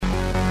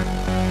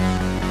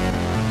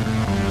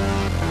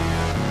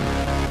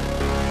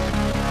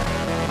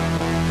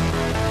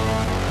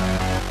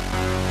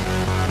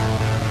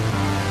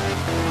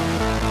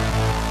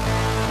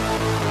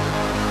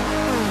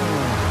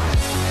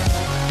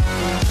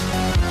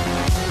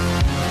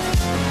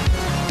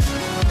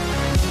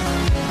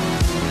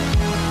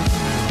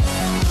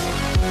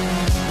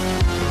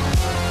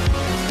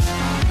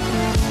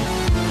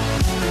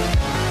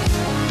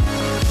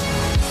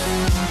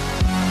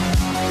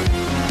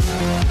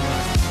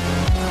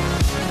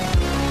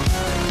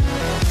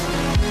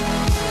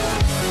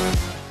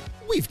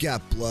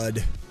got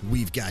blood,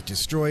 we've got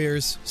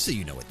destroyers, so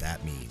you know what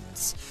that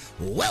means.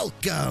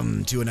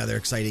 Welcome to another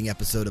exciting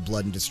episode of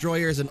Blood and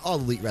Destroyers, an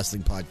all-elite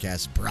wrestling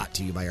podcast brought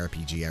to you by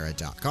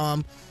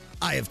RPGera.com.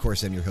 I, of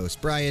course, am your host,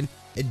 Brian,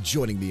 and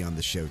joining me on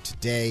the show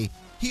today,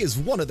 he is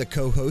one of the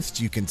co-hosts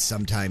you can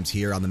sometimes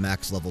hear on the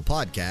Max Level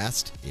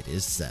podcast. It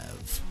is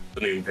Sev.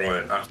 Afternoon,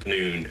 Brian.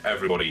 Afternoon,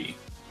 everybody.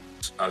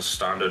 As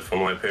standard for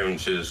my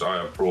appearances, I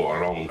have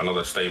brought along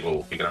another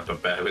stable. You're going to have to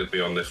bear with me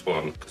on this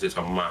one because it's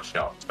a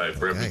mashup. So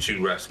for every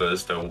two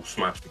wrestlers, they'll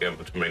smash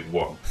together to make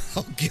one.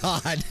 Oh,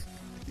 God.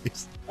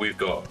 We've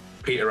got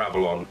Peter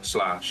Avalon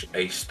 /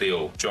 Ace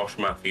Steel, Josh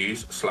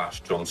Matthews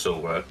 / John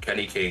Silver,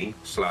 Kenny King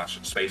 /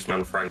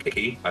 Spaceman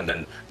Frankie, and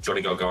then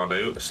Johnny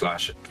Gargano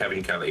 /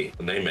 Kevin Kelly.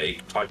 And they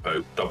make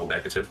Typo double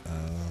negative.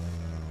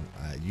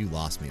 You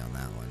lost me on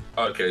that one.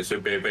 Okay, so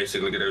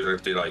basically going to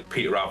do like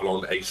Peter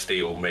Avalon, Ace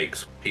Steel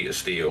makes Peter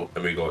Steele,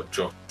 and we got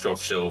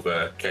Josh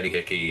Silver, Kenny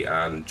Hickey,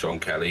 and John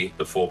Kelly,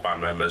 the four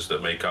band members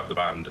that make up the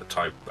band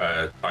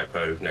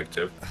Typo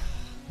Negative.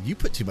 You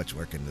put too much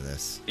work into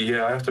this.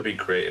 Yeah, I have to be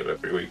creative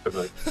every week,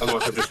 but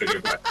otherwise I'm just going to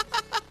go back.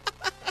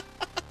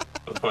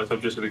 Otherwise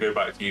I'm just going to go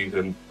back to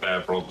using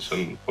Bear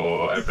Bronson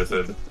for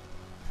everything.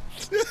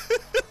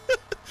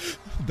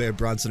 Bear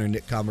Bronson or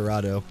Nick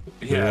Camarado.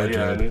 Yeah,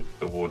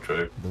 the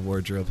wardrobe. The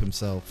wardrobe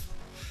himself.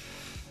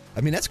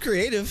 I mean, that's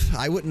creative.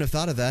 I wouldn't have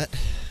thought of that.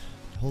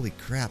 Holy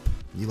crap.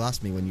 You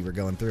lost me when you were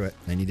going through it.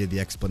 I needed the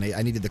explanation.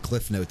 I needed the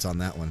cliff notes on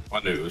that one. I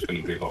knew it was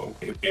going to be long.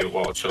 It would be a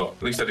wild shot.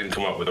 At least I didn't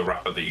come up with a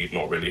rapper that you'd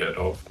not really heard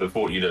of. I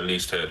thought you'd at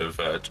least heard of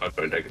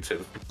Typo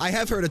Negative. I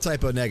have heard of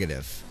Typo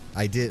Negative.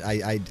 I did.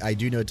 I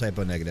do know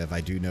Typo Negative. I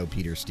do know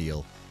Peter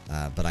Steele.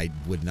 But I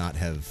would not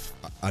have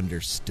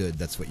understood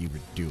that's what you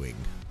were doing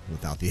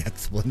without the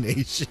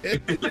explanation.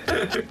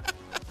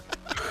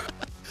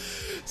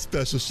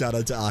 Special shout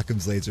out to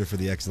Occam's Laser for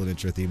the excellent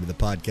intro theme of the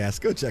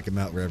podcast. Go check him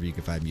out wherever you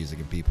can find music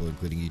and people,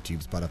 including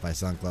YouTube, Spotify,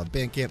 SoundCloud,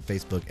 Bandcamp,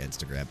 Facebook,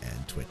 Instagram,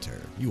 and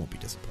Twitter. You won't be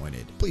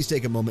disappointed. Please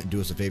take a moment and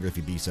do us a favor if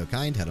you'd be so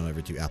kind. Head on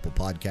over to Apple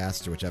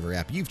Podcasts or whichever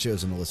app you've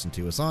chosen to listen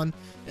to us on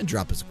and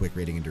drop us a quick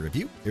rating and a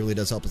review. It really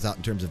does help us out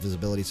in terms of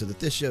visibility so that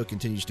this show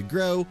continues to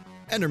grow.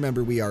 And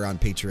remember, we are on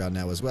Patreon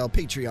now as well,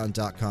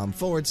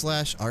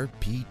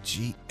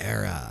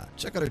 patreon.com/RPGera.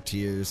 Check out our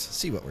tiers,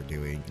 see what we're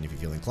doing, and if you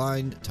feel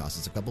inclined, toss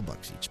us a couple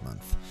bucks each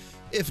month.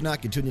 If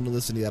not, continuing to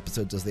listen to the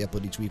episodes as they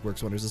upload each week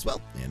works wonders as well.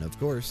 And of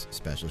course,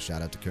 special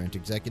shout out to current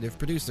executive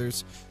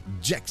producers,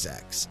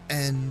 Jexax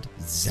and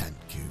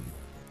Zanku.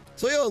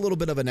 So a little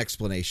bit of an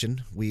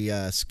explanation. We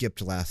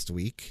skipped last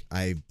week.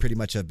 I pretty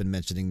much have been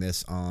mentioning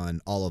this on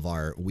all of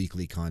our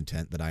weekly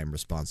content that I am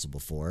responsible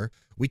for.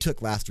 We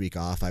took last week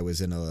off. I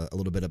was in a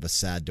little bit of a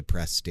sad,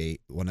 depressed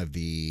state. One of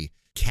the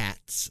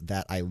cats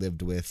that I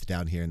lived with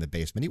down here in the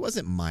basement, he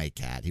wasn't my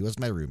cat. He was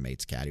my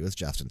roommate's cat. He was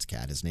Justin's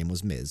cat. His name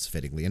was Miz,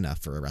 fittingly enough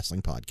for a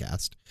wrestling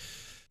podcast.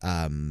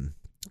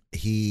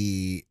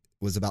 He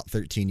was about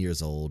 13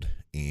 years old,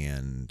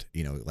 and,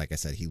 you know, like I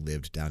said, he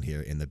lived down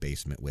here in the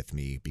basement with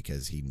me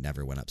because he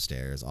never went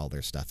upstairs. All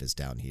their stuff is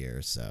down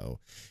here, so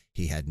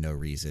he had no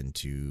reason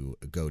to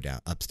go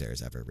down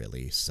upstairs ever,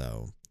 really.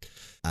 So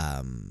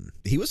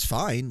he was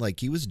fine.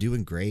 Like, he was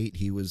doing great.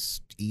 He was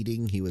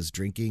eating, he was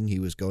drinking, he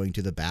was going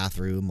to the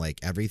bathroom.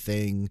 Like,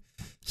 everything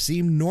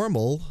seemed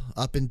normal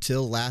up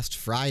until last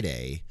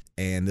Friday.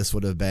 And this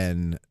would have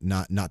been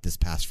not this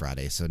past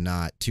Friday, so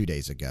not 2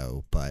 days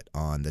ago, but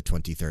on the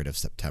 23rd of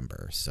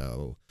September.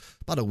 So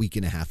about a week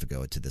and a half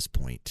ago to this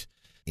point.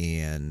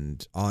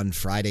 And on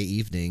Friday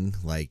evening,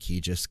 like,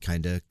 he just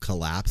kind of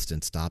collapsed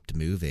and stopped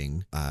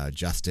moving.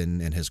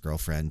 Justin and his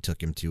girlfriend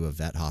took him to a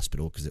vet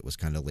hospital because it was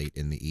kind of late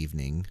in the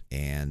evening,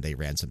 and they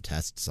ran some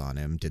tests on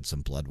him, did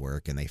some blood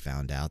work, and they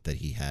found out that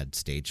he had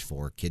stage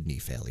 4 kidney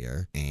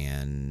failure,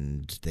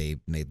 and they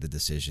made the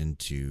decision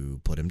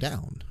to put him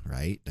down,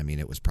 right? I mean,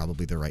 it was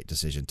probably the right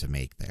decision to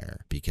make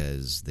there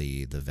because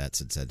the vets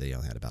had said they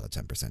only had about a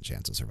 10%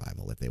 chance of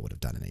survival if they would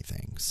have done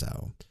anything.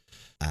 So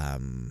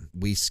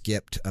we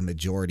skipped a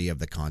majority of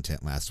the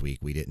content last week.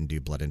 We didn't do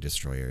Blood and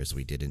Destroyers.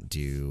 We didn't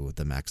do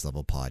the Max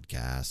Level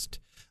podcast.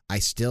 I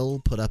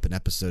still put up an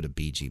episode of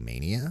BG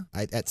Mania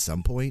at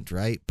some point,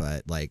 right?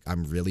 But, like,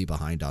 I'm really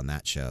behind on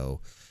that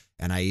show.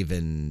 And I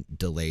even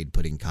delayed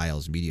putting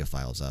Kyle's media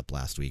files up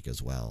last week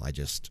as well. I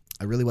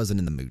really wasn't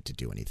in the mood to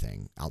do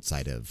anything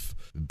outside of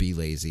be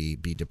lazy,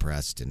 be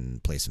depressed,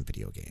 and play some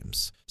video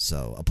games.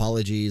 So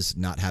apologies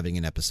not having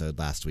an episode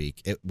last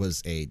week. It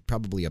was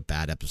probably a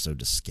bad episode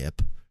to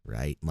skip,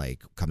 right?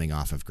 Like, coming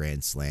off of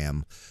Grand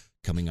Slam,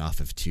 coming off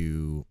of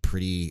 2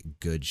 pretty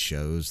good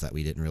shows that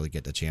we didn't really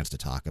get the chance to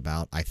talk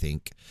about. I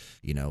think,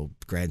 you know,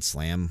 Grand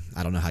Slam,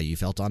 I don't know how you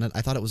felt on it.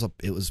 I thought it was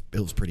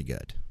pretty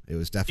good. It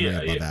was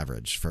definitely above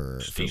average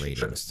for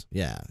ratings.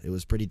 Yeah, it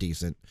was pretty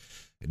decent.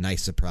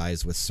 Nice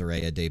surprise with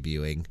Sir-rey-uh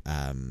debuting.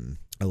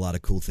 A lot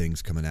of cool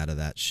things coming out of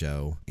that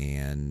show,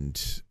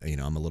 and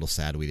I'm a little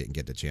sad we didn't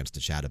get the chance to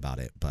chat about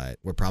it, but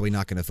we're probably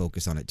not going to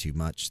focus on it too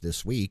much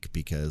this week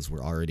because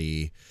we're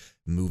already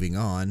moving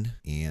on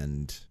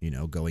and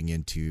going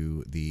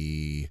into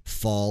the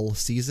fall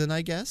season,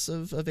 I guess,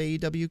 of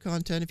AEW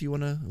content, if you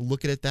want to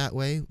look at it that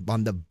way.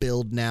 On the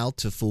build now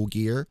to Full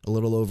Gear, a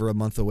little over a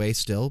month away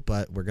still,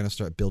 but we're going to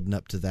start building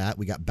up to that.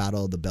 We got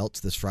Battle of the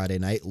Belts this Friday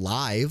night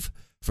live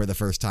for the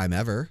first time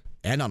ever,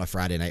 and on a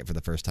Friday night for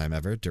the first time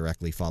ever,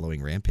 directly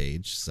following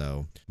Rampage.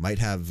 So might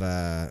have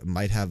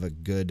a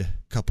good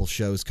couple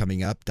shows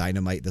coming up.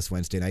 Dynamite this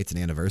Wednesday night's an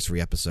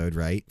anniversary episode,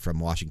 right, from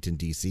Washington,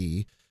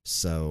 D.C.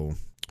 So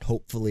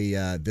hopefully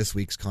this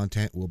week's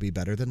content will be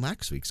better than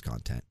last week's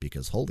content,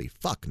 because holy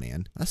fuck,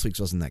 man, last week's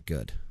wasn't that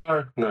good.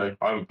 No,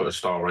 I haven't put a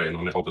star rating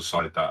on it. I'll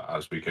decide that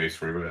as we go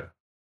through it.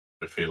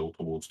 I feel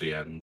towards the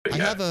end. But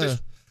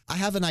I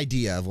have an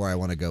idea of where I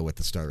want to go with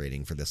the star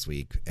rating for this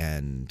week,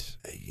 and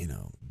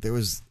there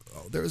was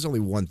only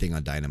one thing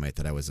on Dynamite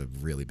that I was a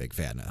really big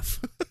fan of.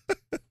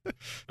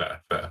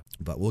 Fair.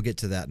 But we'll get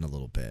to that in a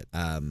little bit.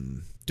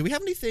 Do we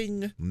have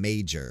anything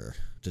major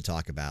to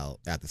talk about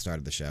at the start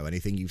of the show?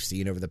 Anything you've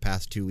seen over the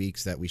past 2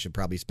 weeks that we should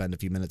probably spend a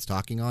few minutes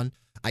talking on?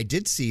 I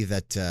did see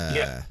that.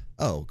 Yeah.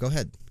 Oh, go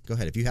ahead.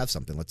 If you have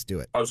something, let's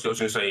do it. I was going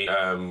to say,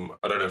 I don't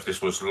know if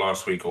this was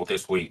last week or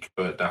this week,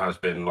 but there has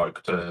been,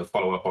 to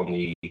follow up on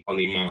the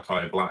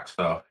Malachi Black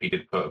stuff. He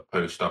did put a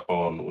post up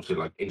on, was it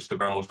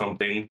Instagram or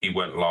something? He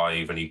went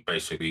live and he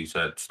basically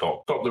said,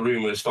 stop the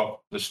rumors,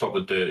 stop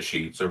the dirt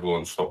sheets,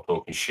 everyone stop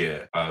talking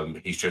shit.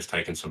 He's just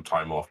taken some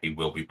time off. He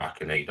will be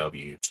back in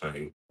AEW. So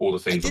all the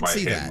things about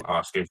him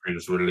asking for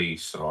his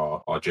release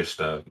are just,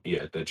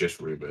 they're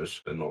just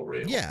rumors. They're not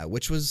real. Yeah,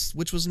 which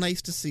was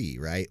nice to see,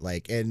 right?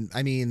 And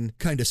I mean,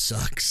 kind of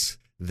sucks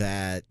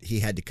that he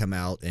had to come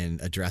out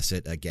and address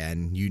it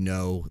again.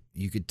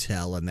 You could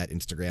tell on that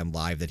Instagram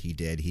live that he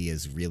did. He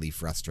is really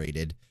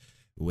frustrated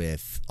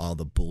with all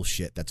the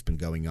bullshit that's been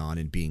going on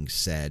and being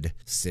said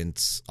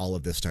since all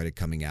of this started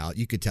coming out.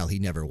 You could tell he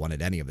never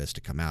wanted any of this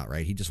to come out,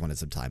 right? He just wanted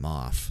some time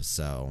off.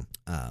 So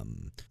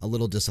a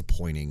little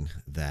disappointing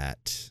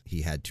that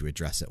he had to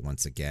address it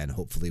once again.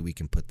 Hopefully we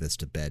can put this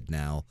to bed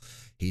now.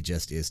 He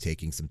just is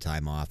taking some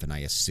time off, and I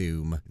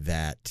assume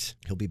that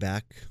he'll be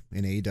back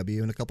in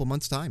AEW in a couple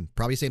months' time.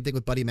 Probably same thing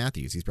with Buddy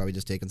Matthews. He's probably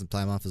just taking some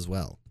time off as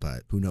well,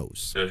 but who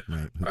knows?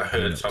 Right? I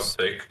heard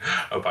something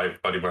about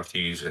Buddy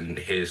Matthews and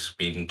his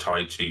being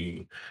tied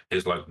to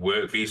his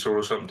work visa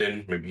or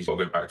something. Maybe he's got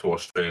to go back to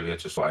Australia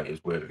to sign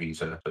his work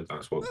visa. So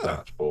that's what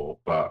that's for.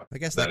 But I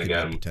guess that could be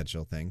a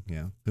potential thing.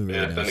 Yeah. Who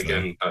really knows, then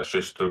again, that's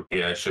just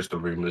it's just the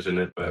rumors in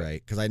it. But.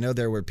 Right. Because I know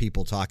there were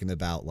people talking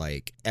about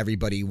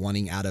everybody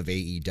wanting out of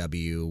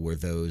AEW were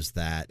those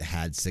that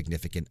had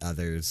significant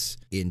others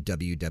in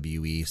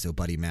WWE. So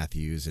Buddy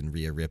Matthews and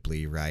Rhea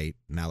Ripley, right?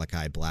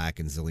 Malachi Black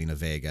and Zelina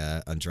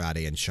Vega,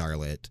 Andrade and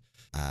Charlotte.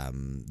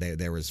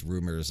 There was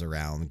rumors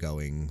around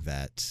going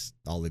that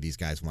all of these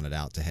guys wanted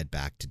out to head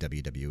back to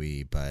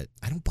WWE, but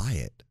I don't buy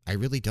it. I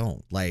really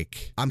don't.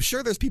 I'm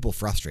sure there's people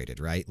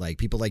frustrated, right?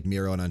 People like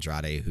Miro and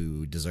Andrade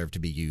who deserve to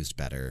be used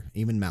better.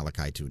 Even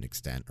Malachi to an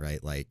extent, right?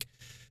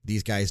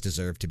 These guys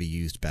deserve to be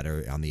used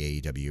better on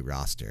the AEW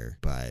roster,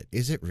 but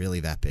is it really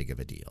that big of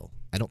a deal?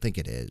 I don't think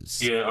it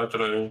is. Yeah, I don't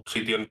know.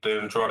 See, the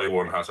Andrade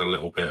one has a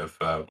little bit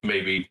of,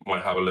 maybe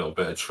might have a little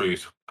bit of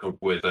truth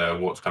with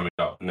what's coming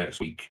up next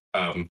week.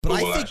 But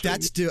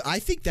I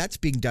think that's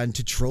being done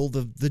to troll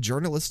the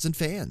journalists and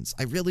fans.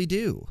 I really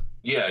do.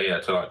 Yeah,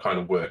 to kind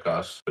of work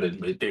us, but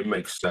it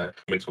makes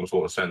some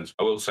sort of sense.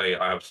 I will say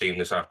I have seen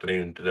this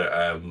afternoon that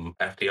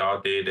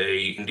FDR did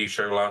a indie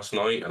show last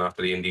night, and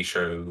after the indie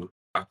show,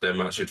 after their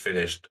match had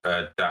finished,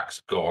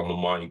 Dax got on the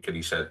mic and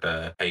he said,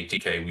 hey,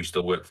 TK, we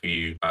still work for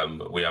you.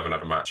 We haven't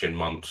had a match in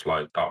months,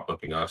 start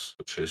booking us,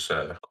 which is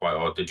quite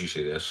odd. Did you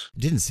see this?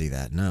 Didn't see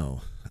that, no.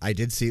 I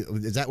did see.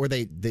 Is that where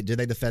did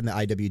they defend the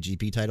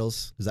IWGP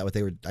titles? Is that what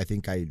they were?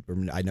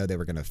 I know they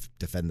were going to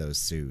defend those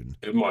soon.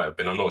 It might have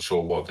been. I'm not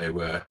sure what they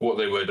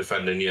were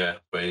defending yet,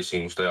 but it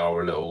seems they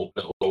are a little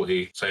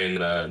salty, saying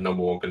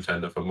number one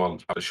contender for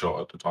months had a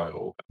shot at the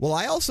title. Well,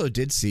 I also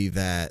did see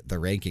that the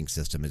ranking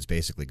system is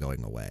basically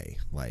going away.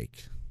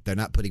 They're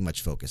not putting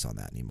much focus on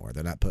that anymore.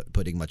 They're not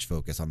putting much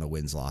focus on the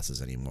wins,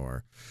 losses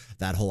anymore.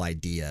 That whole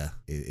idea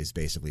is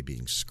basically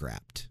being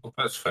scrapped. Well,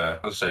 that's fair.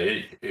 I'd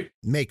say it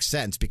makes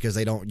sense because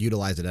they don't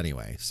utilize it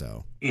anyway.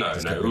 So no,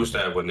 it was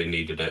there when they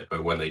needed it,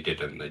 but when they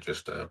didn't, they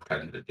just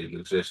pretended it didn't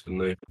exist, didn't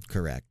they?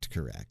 Correct.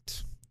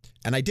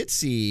 And I did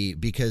see,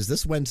 because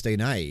this Wednesday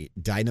night,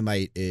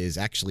 Dynamite is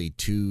actually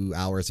 2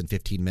 hours and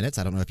 15 minutes.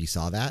 I don't know if you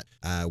saw that.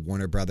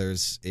 Warner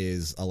Brothers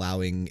is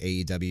allowing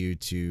AEW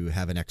to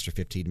have an extra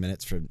 15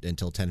 minutes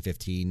until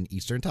 10:15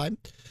 Eastern time.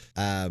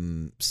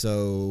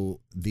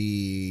 So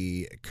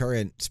the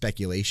current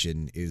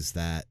speculation is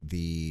that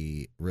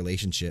the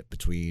relationship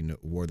between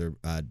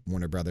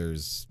Warner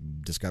Brothers,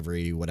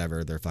 Discovery,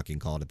 whatever they're fucking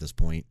called at this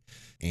point,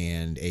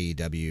 and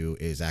AEW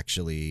is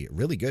actually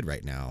really good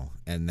right now,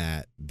 and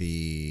that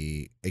the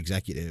the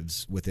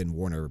executives within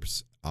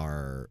Warner's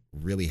are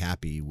really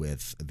happy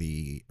with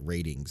the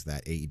ratings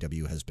that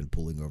AEW has been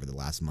pulling over the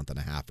last month and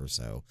a half or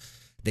so.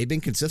 They've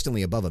been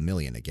consistently above 1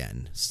 million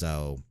again.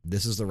 So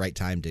this is the right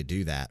time to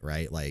do that,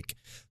 right? Like,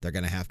 they're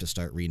going to have to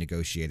start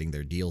renegotiating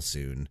their deal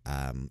soon.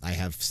 I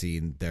have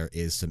seen there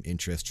is some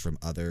interest from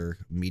other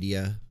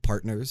media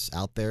partners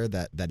out there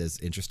that is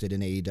interested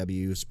in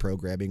AEW's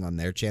programming on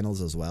their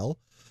channels as well.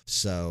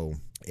 So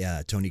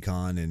yeah, Tony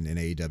Khan and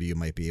AEW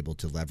might be able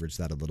to leverage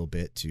that a little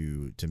bit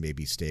to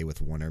maybe stay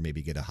with Warner,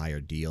 maybe get a higher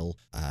deal,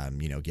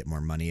 get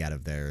more money out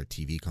of their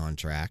TV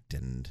contract,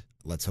 and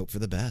let's hope for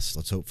the best.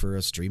 Let's hope for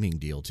a streaming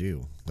deal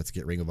too. Let's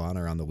get Ring of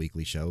Honor on the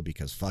weekly show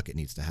because fuck, it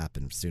needs to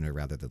happen sooner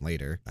rather than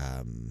later.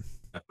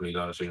 Definitely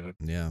does, yeah.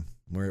 Yeah,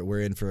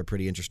 we're in for a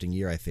pretty interesting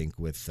year, I think,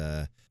 with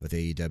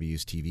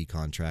AEW's TV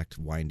contract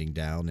winding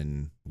down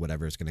and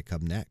whatever is going to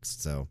come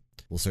next. So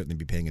we'll certainly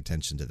be paying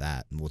attention to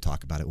that, and we'll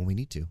talk about it when we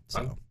need to.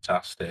 So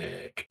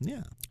fantastic.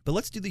 Yeah, but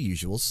let's do the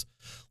usuals.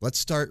 Let's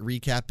start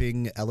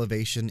recapping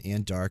Elevation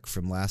and Dark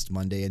from last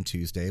Monday and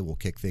Tuesday. We'll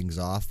kick things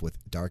off with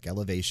Dark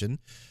Elevation.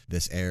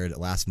 This aired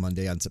last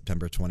Monday on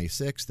September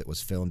 26th. It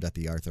was filmed at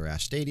the Arthur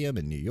Ashe Stadium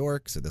in New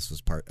York, so this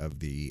was part of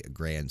the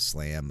Grand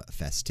Slam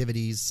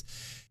festivities.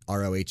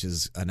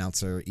 ROH's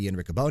announcer Ian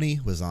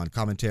Riccoboni was on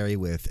commentary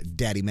with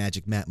Daddy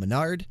Magic Matt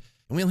Menard.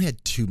 And we only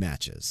had 2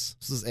 matches.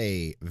 This is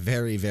a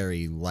very,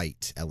 very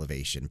light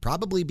Elevation,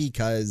 probably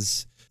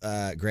because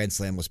Grand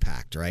Slam was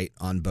packed, right?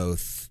 On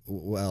both.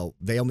 Well,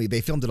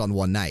 they filmed it on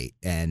one night,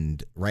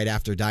 and right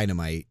after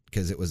Dynamite,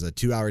 because it was a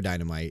 2-hour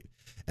Dynamite,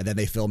 and then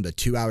they filmed a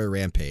 2-hour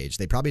Rampage.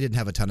 They probably didn't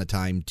have a ton of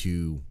time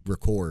to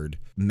record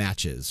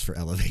matches for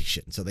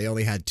Elevation, so they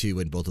only had 2,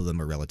 and both of them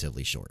are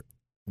relatively short.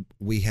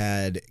 We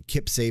had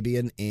Kip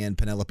Sabian and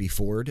Penelope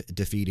Ford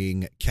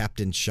defeating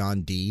Captain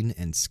Sean Dean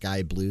and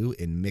Sky Blue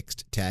in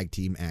mixed tag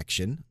team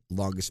action.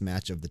 Longest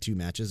match of the 2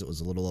 matches. It was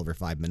a little over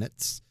 5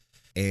 minutes.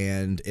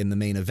 And in the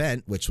main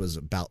event, which was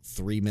about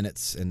 3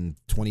 minutes and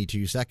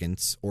 22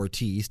 seconds,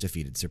 Ortiz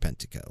defeated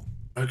Serpentico.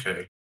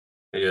 Okay.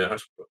 Yeah,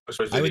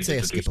 I would say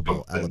a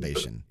skippable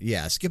Elevation.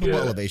 Yeah, skippable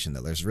Elevation,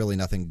 though. There's really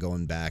nothing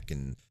going back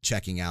and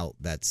checking out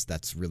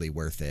that's really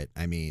worth it.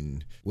 I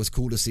mean, it was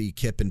cool to see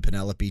Kip and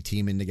Penelope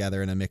teaming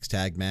together in a mixed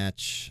tag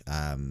match.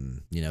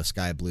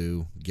 Sky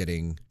Blue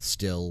getting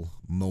still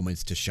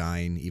moments to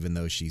shine, even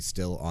though she's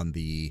still on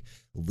the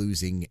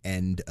losing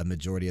end a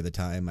majority of the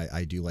time.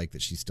 I do like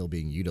that she's still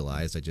being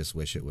utilized. I just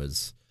wish it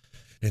was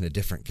in a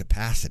different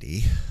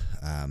capacity,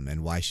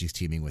 and why she's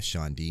teaming with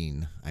Sean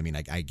Dean. I mean,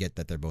 I get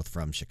that they're both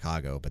from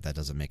Chicago, but that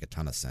doesn't make a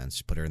ton of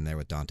sense. Put her in there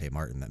with Dante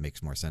Martin. That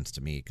makes more sense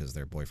to me because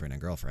they're boyfriend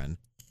and girlfriend.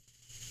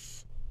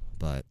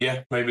 But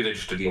yeah, maybe they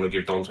just didn't want to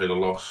give Dante the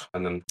loss,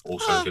 and then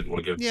also didn't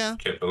want to give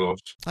Kip the loss.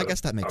 I guess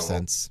that makes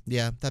sense.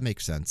 Yeah, that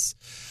makes sense.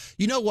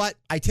 You know what?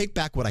 I take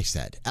back what I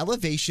said.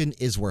 Elevation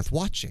is worth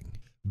watching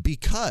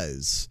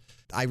because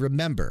I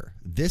remember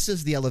this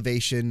is the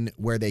Elevation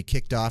where they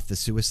kicked off the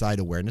Suicide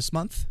Awareness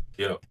Month.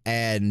 Yeah.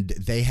 And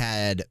they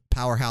had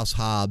Powerhouse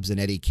Hobbs and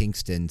Eddie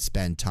Kingston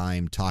spend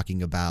time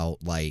talking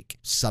about like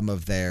some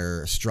of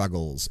their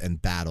struggles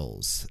and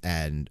battles.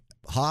 And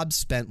Hobbs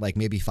spent like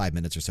maybe 5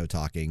 minutes or so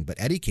talking,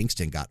 but Eddie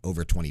Kingston got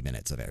over 20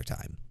 minutes of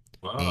airtime.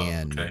 Wow,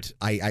 and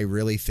okay. I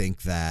really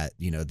think that,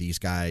 these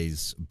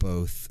guys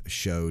both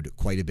showed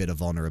quite a bit of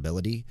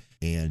vulnerability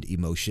and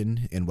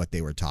emotion in what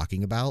they were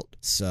talking about.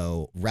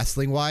 So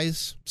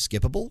wrestling-wise,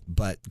 skippable,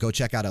 but go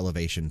check out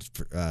Elevation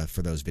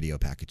for those video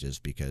packages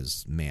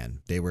because,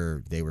 man, they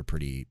were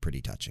pretty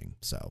touching.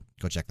 So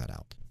go check that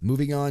out.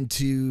 Moving on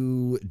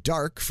to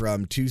Dark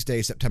from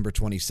Tuesday, September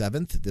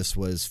 27th. This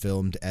was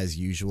filmed as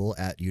usual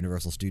at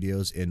Universal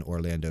Studios in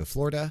Orlando,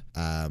 Florida.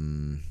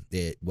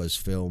 It was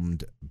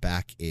filmed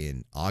back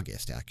in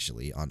August,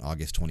 actually, on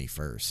August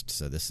 21st.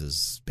 So this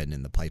has been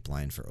in the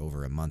pipeline for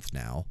over a month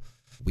now.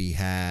 We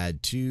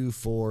had 2,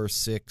 4,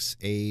 6,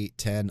 8,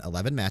 10,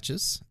 11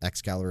 matches.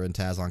 Excalibur and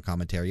Taz on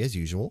commentary as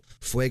usual.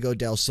 Fuego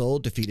del Sol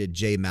defeated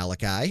Jay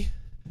Malachi.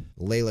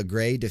 Layla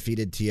Gray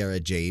defeated Tiara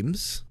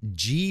James.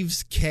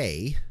 Jeeves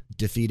K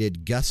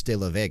defeated Gus de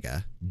la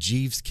Vega.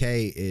 Jeeves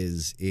K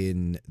is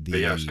in the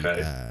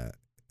VSK.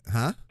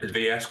 It's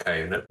VSK,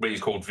 isn't it? But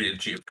he's called I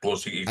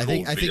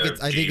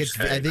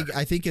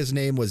think his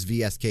name was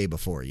VSK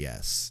before,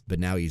 yes. But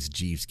now he's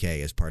Jeeves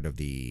K as part of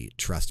the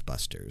Trust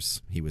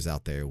Busters. He was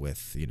out there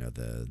with,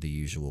 the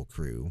usual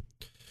crew.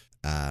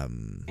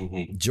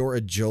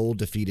 Jorah Joel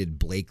defeated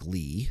Blake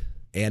Lee.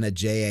 Anna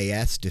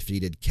JAS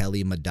defeated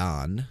Kelly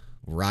Madan.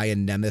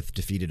 Ryan Nemeth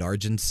defeated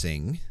Arjun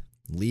Singh.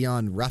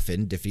 Leon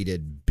Ruffin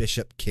defeated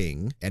Bishop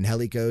King.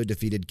 Angelico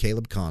defeated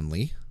Caleb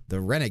Conley. The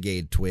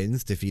Renegade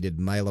Twins defeated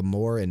Mila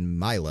Moore and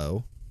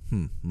Milo.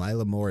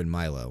 Mila Moore and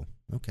Milo.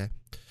 Okay.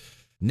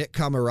 Nick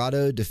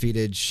Camarado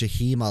defeated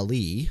Shaheem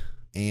Ali.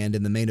 And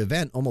in the main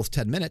event, almost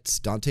 10 minutes,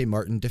 Dante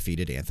Martin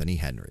defeated Anthony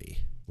Henry.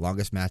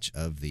 Longest match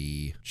of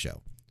the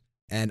show.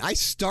 And I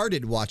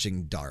started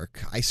watching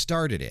Dark. I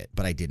started it,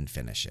 but I didn't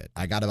finish it.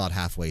 I got about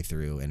halfway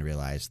through and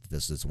realized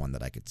this is one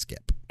that I could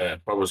skip. Yeah,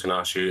 I was going to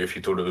ask you if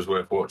you thought it was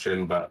worth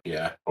watching, but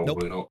yeah,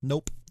 probably not.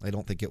 Nope, I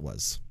don't think it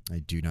was. I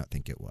do not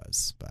think it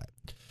was, but,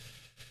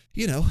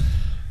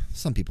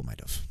 some people might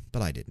have,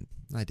 but I didn't.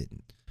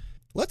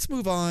 Let's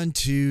move on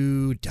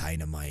to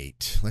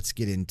Dynamite. Let's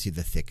get into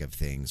the thick of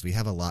things. We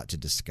have a lot to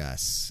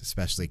discuss,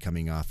 especially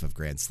coming off of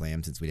Grand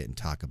Slam, since we didn't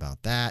talk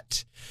about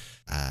that.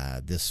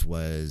 This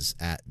was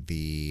at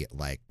the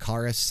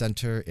Caris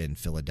Center in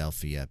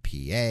Philadelphia,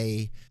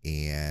 PA,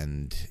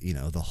 and,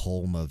 the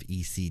home of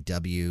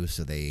ECW.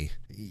 So they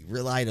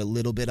relied a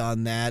little bit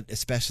on that,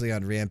 especially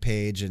on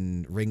Rampage,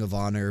 and Ring of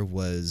Honor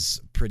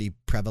was pretty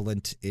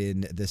prevalent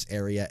in this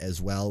area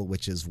as well,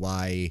 which is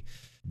why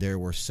there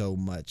were so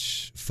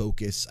much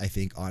focus, I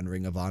think, on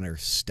Ring of Honor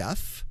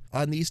stuff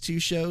on these two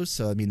shows.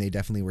 So, they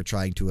definitely were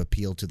trying to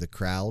appeal to the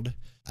crowd.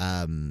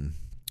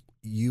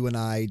 You and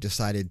I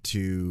decided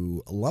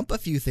to lump a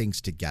few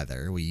things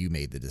together. Well, you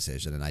made the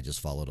decision and I just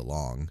followed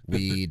along.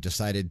 We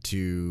decided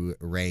to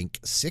rank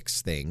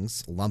 6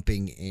 things,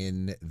 lumping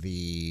in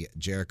the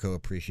Jericho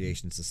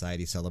Appreciation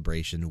Society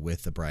celebration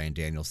with the Bryan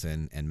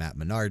Danielson and Matt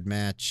Menard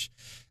match,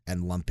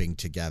 and lumping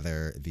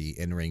together the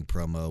in-ring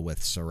promo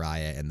with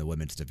Sir-rey-uh in the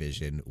women's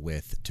division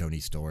with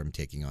Toni Storm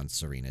taking on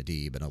Serena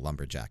Deeb in a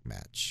lumberjack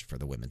match for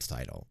the women's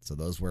title. So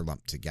those were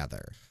lumped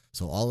together.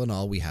 So all in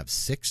all, we have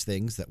 6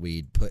 things that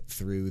we'd put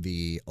through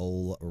the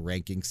old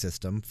ranking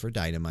system for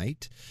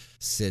Dynamite.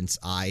 Since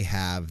I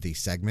have the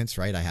segments,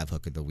 right? I have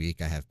Hook of the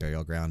Week, I have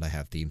Burial Ground, I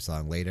have Theme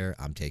Song Later.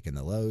 I'm taking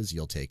the lows,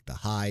 you'll take the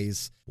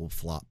highs. We'll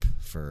flip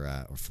for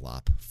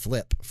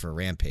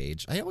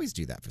Rampage. I always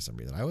do that for some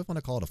reason. I always want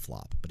to call it a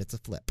flop, but it's a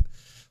flip.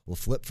 We'll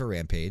flip for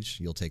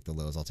Rampage. You'll take the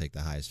lows, I'll take the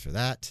highs for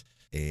that.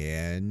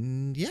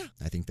 And yeah,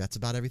 I think that's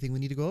about everything we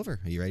need to go over.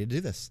 Are you ready to do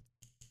this?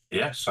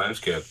 Yeah, sounds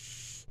good.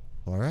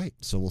 All right,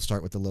 so we'll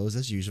start with the lows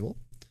as usual.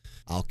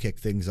 I'll kick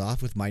things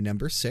off with my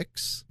number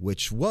 6,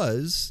 which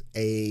was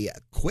a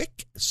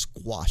quick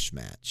squash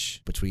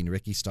match between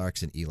Ricky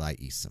Starks and Eli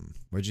Isom.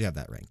 Where'd you have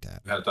that ranked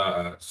at? I had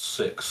that at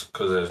 6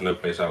 because there's no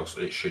place else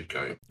it should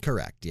go.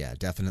 Correct, yeah.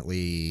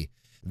 Definitely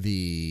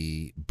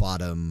the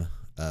bottom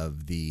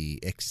of the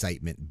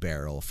excitement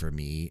barrel for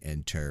me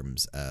in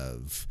terms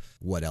of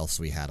what else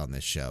we had on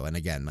this show. And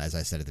again, as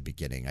I said at the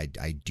beginning,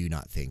 I do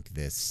not think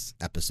this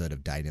episode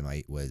of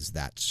Dynamite was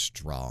that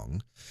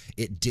strong.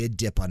 It did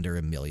dip under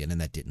 1 million, and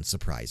that didn't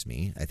surprise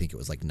me. I think it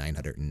was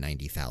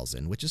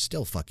 990,000, which is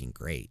still fucking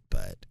great,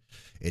 but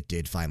it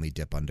did finally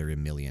dip under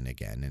 1 million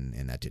again,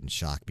 and that didn't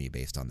shock me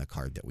based on the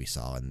card that we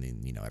saw and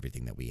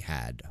everything that we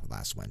had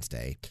last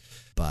Wednesday.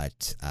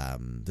 But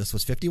this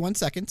was 51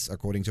 seconds,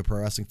 according to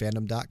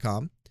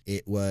ProWrestlingFandom.com.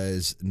 It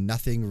was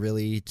nothing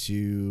really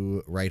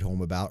to write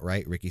home about,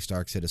 right? Ricky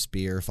Starks hit a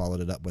spear,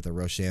 followed it up with a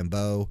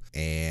Rochambeau,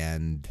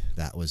 and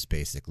that was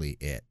basically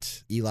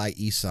it. Eli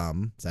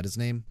Isom, is that his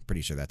name?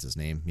 Pretty sure that's his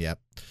name. Yep.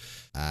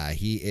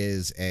 He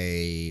is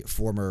a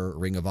former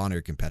Ring of Honor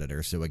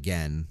competitor. So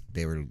again,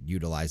 they were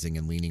utilizing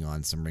and leaning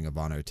on some Ring of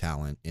Honor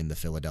talent in the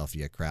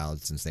Philadelphia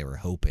crowd, since they were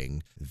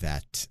hoping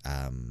that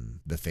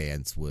the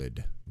fans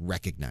would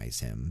recognize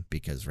him,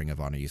 because Ring of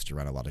Honor used to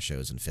run a lot of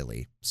shows in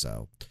Philly.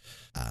 So,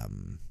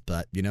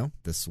 but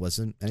this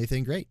wasn't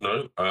anything great.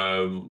 No,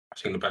 I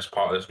think the best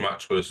part of this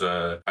match was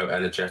how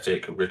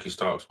energetic Ricky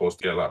Starks was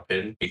to get that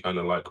pin. He kind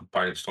of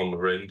bounced on the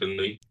ring, didn't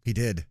he? He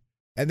did.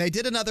 And they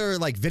did another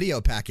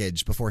video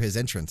package before his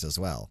entrance as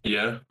well.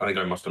 Yeah, I think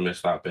I must have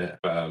missed that bit.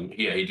 But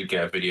yeah, he did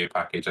get a video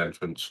package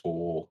entrance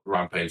for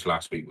Rampage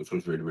last week, which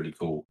was really, really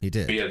cool. He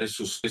did. But yeah, this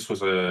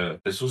was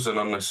an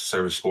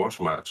unnecessary squash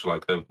match.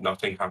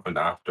 Nothing happened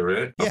after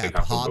it. Nothing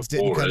happened Hobbs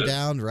didn't come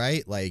down,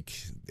 right?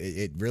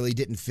 It really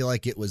didn't feel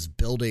like it was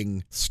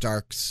building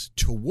Starks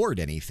toward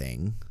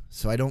anything.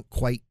 So I don't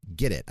quite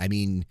get it. I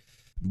mean,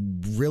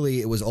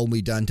 really, it was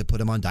only done to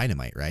put him on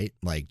Dynamite, right?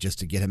 Just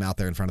to get him out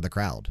there in front of the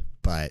crowd.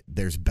 But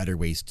there's better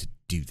ways to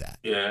do that.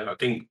 Yeah, I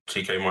think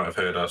TK might have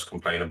heard us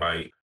complain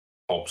about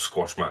Hobbs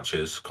squash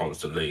matches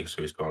constantly,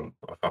 so he's gone,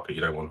 oh, fuck it,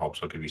 you don't want Hobbs,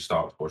 I'll give you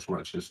Stark squash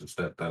matches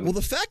instead then. Well,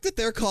 the fact that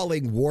they're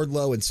calling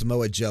Wardlow and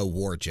Samoa Joe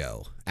War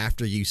Joe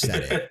after you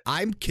said it,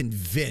 I'm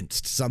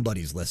convinced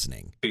somebody's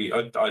listening.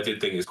 I did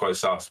think it's quite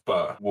sus,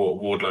 but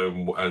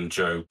Wardlow and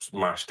Joe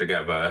mashed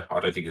together, I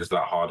don't think it's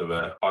that hard of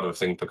a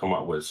thing to come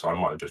up with, so I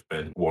might have just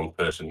been one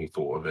person who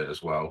thought of it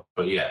as well.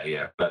 But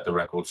yeah, let the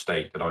record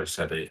state that I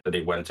said it, that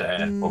it went to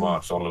air from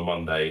us on a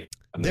Monday.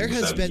 There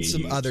has been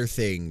some other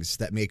things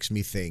that makes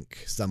me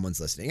think someone's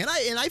listening. And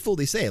I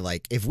fully say,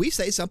 if we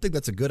say something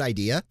that's a good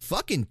idea,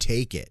 fucking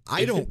take it.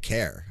 I don't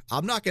care.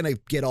 I'm not going to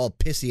get all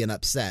pissy and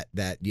upset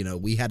that,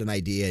 we had an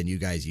idea and you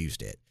guys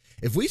used it.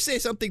 If we say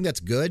something that's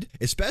good,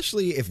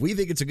 especially if we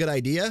think it's a good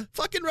idea,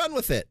 fucking run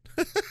with it.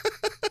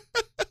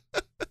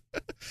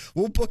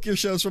 We'll book your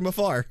shows from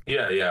afar.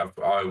 Yeah.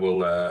 I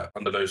will,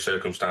 under those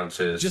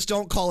circumstances... Just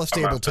don't call a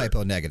stable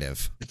typo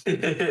negative.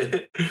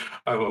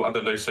 I will,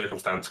 under no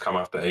circumstance, come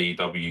after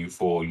AEW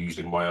for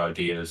using my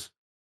ideas.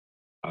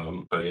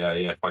 But yeah,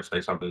 if I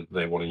say something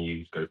they want to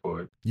use, go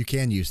for it. You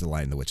can use the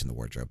line The Witch in the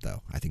Wardrobe,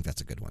 though. I think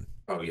that's a good one.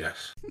 Oh,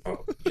 yes.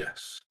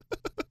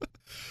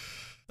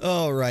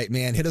 All right,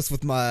 man. Hit us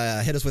with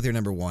your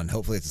number one.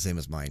 Hopefully it's the same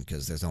as mine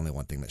because there's only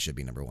one thing that should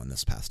be number one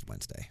this past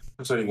Wednesday.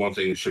 There's only one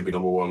thing that should be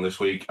number one this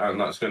week, and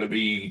that's going to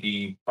be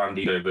the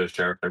Bandito versus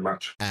Jericho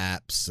match.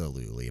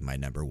 Absolutely. My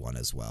number one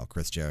as well.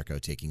 Chris Jericho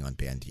taking on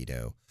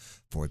Bandito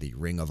for the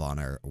Ring of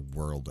Honor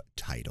World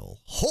title.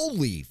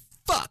 Holy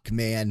fuck,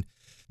 man.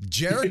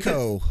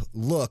 Jericho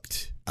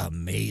looked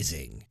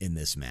amazing in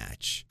this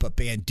match, but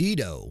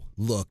Bandito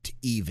looked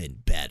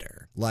even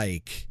better.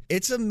 Like,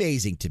 it's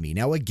amazing to me.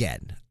 Now,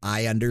 again,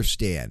 I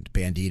understand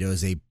Bandito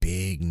is a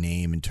big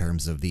name in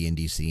terms of the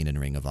indie scene and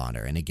Ring of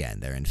Honor. And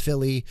again, they're in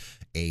Philly,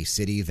 a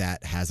city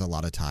that has a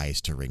lot of ties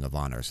to Ring of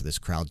Honor. So this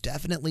crowd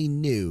definitely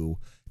knew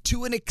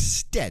to an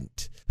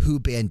extent who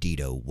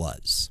Bandito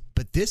was.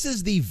 But this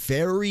is the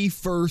very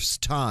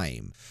first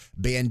time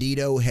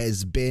Bandito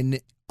has been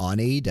on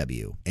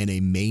AEW in a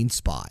main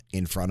spot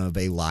in front of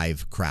a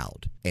live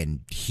crowd.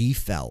 And he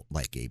felt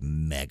like a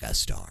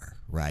megastar,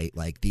 right?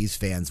 Like these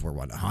fans were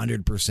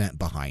 100%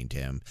 behind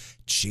him,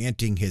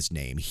 chanting his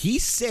name. He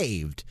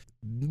saved,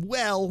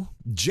 well,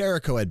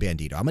 Jericho and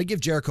Bandito. I'm going to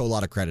give Jericho a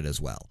lot of credit as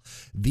well.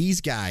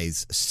 These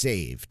guys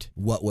saved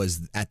what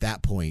was at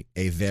that point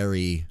a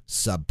very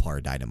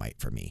subpar Dynamite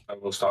for me. I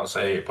will start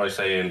by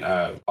saying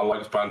I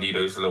like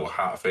Bandito's little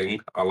hat thing.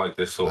 I like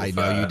this sort of.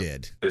 I know you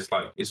did. It's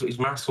like it's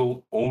mask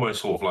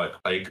almost sort of like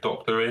Plague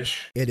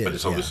Doctor-ish. It is, but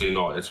it's obviously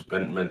not. It's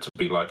meant to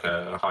be like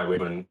a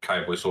highwayman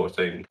cowboy sort of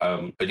thing.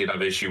 I did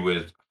have issue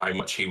with how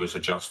much he was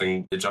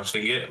adjusting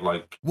it.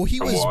 Like, well, he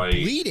was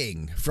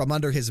bleeding from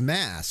under his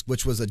mask,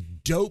 which was a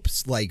dope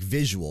like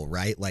visual,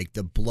 right? Like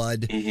the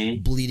blood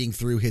bleeding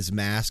through his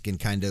mask and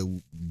kind of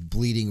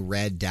bleeding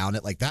red down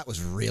it. Like that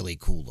was really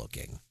cool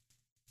looking.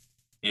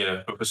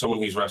 Yeah, but for someone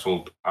who's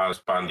wrestled as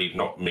Bandito,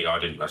 not me, I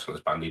didn't wrestle as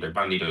Bandito.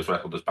 Bandito's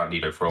wrestled as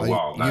Bandito for a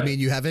while now. You mean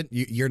you haven't?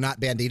 You're not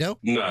Bandito?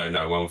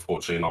 No, well,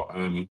 unfortunately not.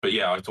 But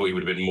yeah, I thought he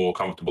would have been more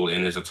comfortable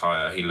in his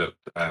attire. He looked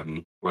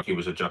like he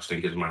was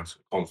adjusting his mask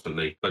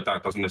constantly. But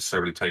that doesn't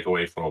necessarily take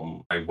away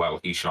from how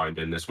well he shined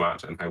in this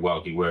match and how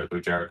well he worked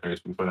with Jericho,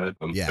 to be fair.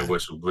 There were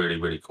some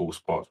really, really cool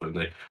spots when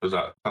there was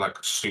that like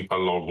super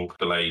long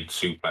delayed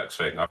suplex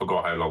thing. I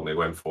forgot how long they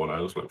went for now.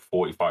 It was like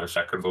 45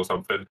 seconds or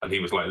something. And he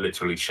was like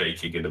literally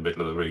shaking in the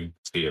middle of the ring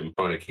to see him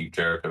trying to keep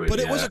Jericho in. But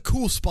it was a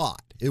cool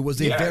spot. It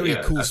was a very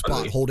cool definitely.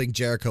 spot, holding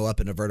Jericho up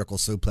in a vertical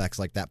suplex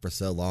like that for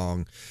so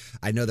long.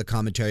 I know the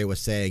commentary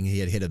was saying he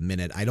had hit a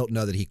minute. I don't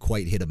know that he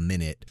quite hit a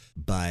minute,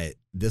 but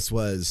this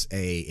was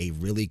a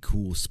really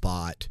cool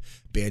spot.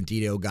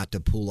 Bandito got to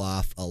pull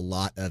off a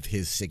lot of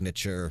his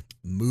signature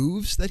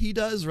moves that he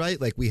does, right?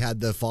 Like we had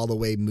the fall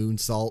away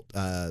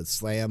moonsault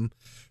slam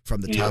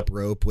from the top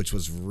rope, which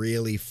was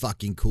really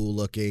fucking cool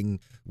looking.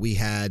 We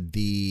had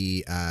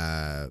the,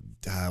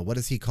 what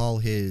does he call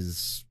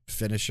his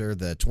finisher?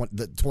 The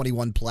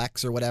 21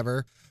 plex or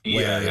whatever.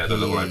 The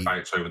little like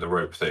bounce over the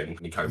rope thing. And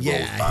he kind of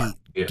rolls back.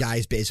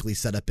 Guys basically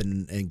set up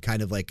in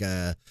kind of like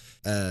a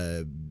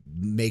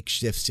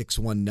makeshift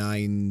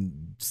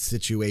 619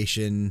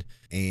 situation,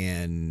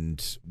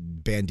 and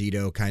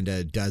Bandito kind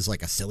of does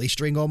like a silly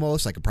string,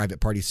 almost like a private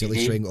party silly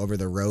string over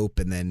the rope,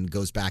 and then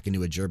goes back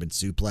into a German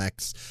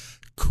suplex.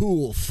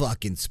 Cool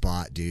fucking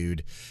spot,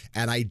 dude.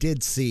 And I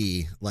did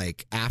see,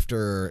 like,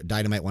 after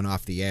Dynamite went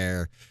off the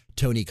air,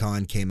 Tony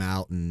Khan came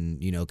out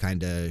and,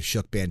 kind of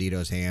shook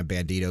Bandito's hand.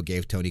 Bandito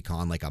gave Tony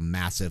Khan like a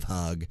massive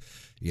hug.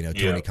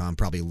 Tony Khan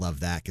probably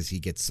loved that because he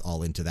gets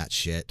all into that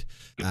shit.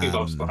 He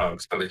loves the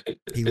hugs.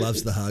 He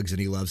loves the hugs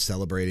and he loves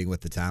celebrating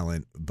with the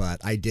talent.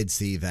 But I did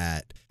see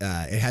that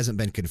it hasn't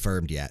been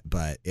confirmed yet,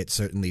 but it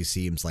certainly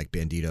seems like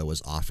Bandito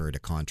was offered a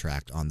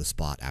contract on the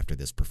spot after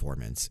this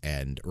performance,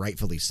 and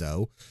rightfully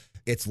so.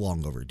 It's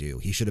long overdue.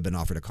 He should have been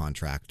offered a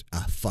contract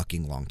a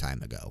fucking long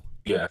time ago.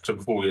 Yeah, so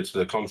before we get to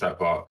the contract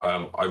part,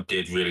 I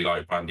did really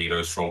like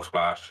Bandito's frog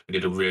splash. He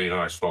did a really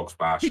nice frog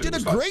splash. He did a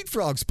great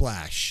frog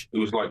splash. It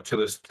was like to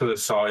the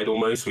side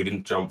almost. We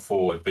didn't jump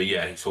forward, but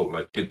yeah, he sort of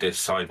like did this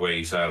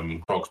sideways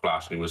frog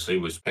splash, and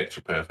it was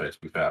picture perfect. To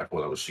be fair, I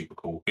thought that was super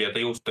cool. Yeah,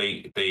 they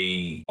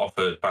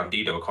offered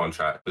Bandito a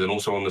contract, but then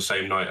also on the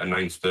same night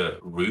announced that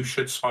Roosh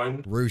had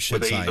signed. Roosh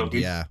had signed,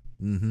 yeah.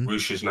 Mm-hmm.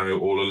 Roosh is now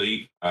all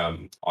elite. I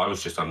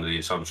was just under the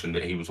assumption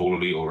that he was all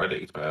elite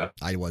already.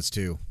 I was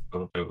too.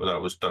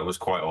 That was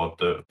quite odd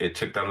that it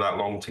took them that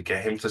long to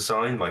get him to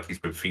sign. Like, he's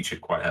been featured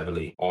quite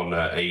heavily on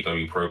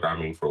AEW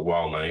programming for a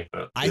while now.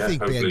 But, I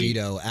think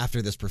Bandito,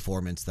 after this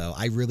performance, though,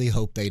 I really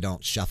hope they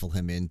don't shuffle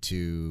him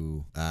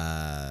into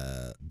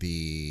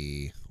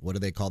the, what do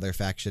they call their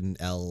faction?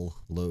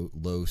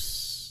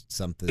 Los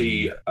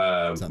something.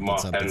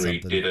 Mark Henry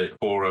did it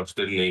for us,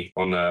 didn't he?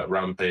 On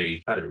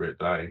Rampage. I had it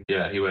written down.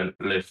 Yeah, he went,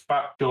 Le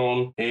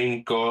Faction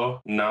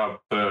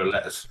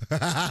Ingobernables.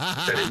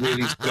 Said it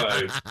really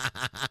slow.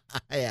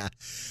 Yeah.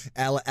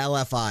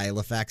 LFI,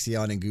 La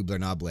Facción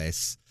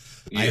Ingobernables.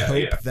 I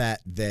hope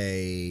that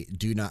they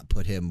do not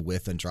put him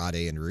with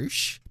Andrade and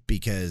Roosh,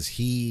 because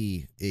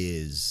he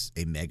is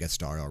a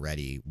megastar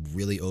already,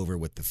 really over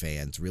with the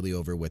fans, really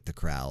over with the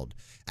crowd.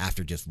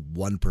 After just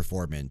one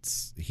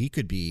performance, he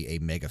could be a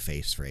mega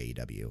face for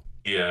AEW.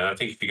 Yeah, I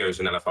think if he goes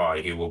in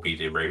LFI, he will be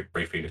the Ray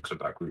Phoenix of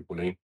that group,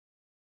 won't he?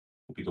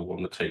 will be the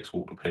one that takes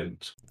all the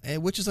pins.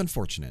 Which is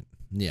unfortunate.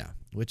 Yeah,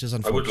 which is I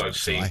unfortunate. would like to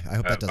see I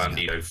hope that doesn't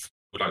happen.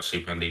 Would like to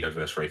see Bandito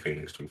versus Ray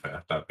Phoenix, to be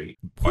fair. That'd be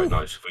quite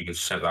nice if we could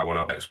set that one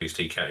up next week's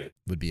TK.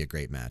 Would be a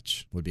great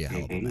match. Would be a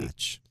hell of a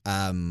match.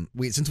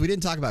 Since we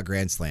didn't talk about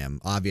Grand Slam,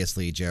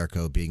 obviously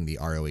Jericho being the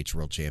ROH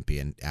World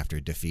Champion after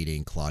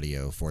defeating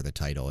Claudio for the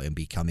title and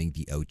becoming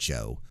the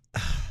Ocho.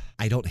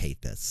 I don't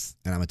hate this,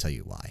 and I'm going to tell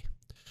you why.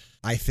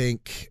 I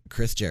think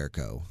Chris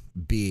Jericho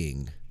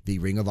being the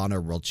Ring of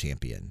Honor World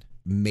Champion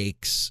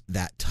makes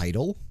that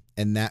title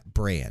and that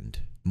brand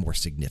more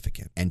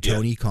significant. And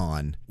Tony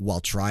Khan,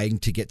 while trying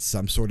to get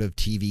some sort of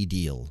TV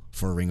deal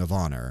for Ring of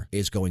Honor,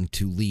 is going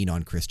to lean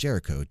on Chris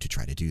Jericho to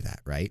try to do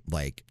that, right?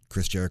 Like,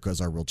 Chris Jericho is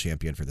our world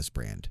champion for this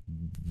brand.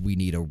 We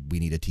need a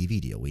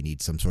TV deal. We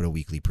need some sort of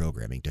weekly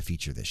programming to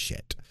feature this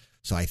shit.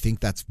 So I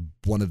think that's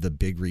one of the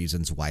big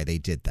reasons why they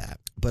did that.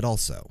 But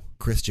also,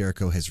 Chris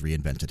Jericho has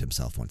reinvented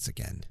himself once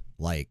again.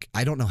 Like,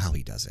 I don't know how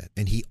he does it,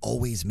 and he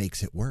always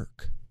makes it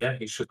work. Yeah,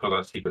 he's just got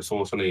that secret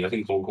sauce, and I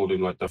think someone called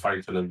him like the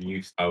fountain of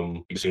youth.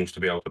 He seems to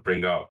be able to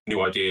bring up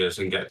new ideas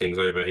and get things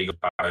over. He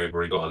got that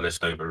over, he got a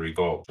list over, he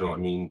got, you know what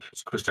I mean?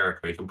 It's Chris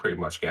Jericho, he can pretty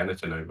much get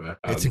anything over.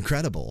 It's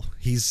incredible.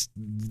 He's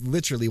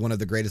literally one of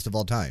the greatest of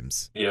all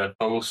times. Yeah,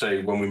 I will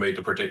say when we made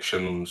the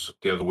predictions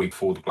the other week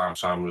for the Glam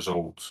Slam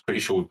results, pretty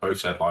sure we both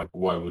said, like,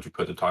 why would you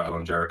put the title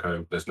on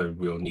Jericho? There's no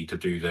real need to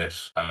do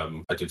this.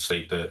 I did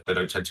state that they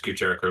don't tend to give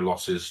Jericho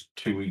losses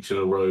 2 weeks in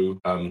a row.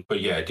 But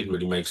yeah, it didn't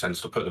really make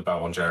sense to put the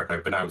belt on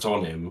Jericho, but now it's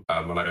on him.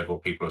 And I know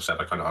what people have said.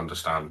 I kind of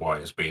understand why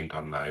it's being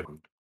done now. And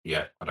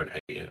yeah, I don't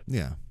hate it.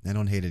 Yeah, I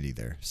don't hate it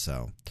either.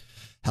 So,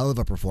 hell of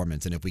a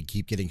performance. And if we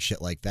keep getting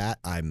shit like that,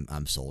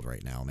 I'm sold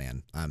right now,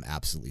 man. I'm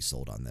absolutely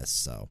sold on this.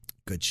 So,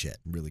 good shit.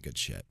 Really good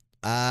shit.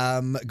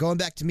 Going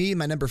back to me,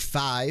 my number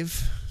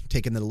 5,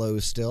 taking the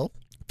lows still.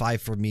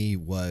 5 for me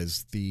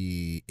was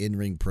the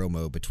in-ring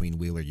promo between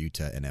Wheeler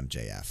Yuta and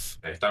MJF.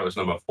 Okay, that was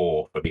number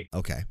 4 for me.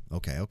 Okay.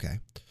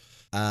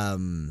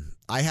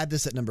 I had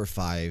this at number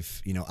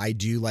 5. You know, I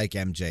do like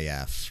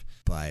MJF,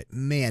 but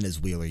man,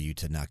 is Wheeler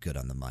Yuta not good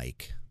on the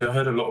mic. I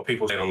heard a lot of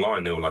people saying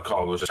online, they were like,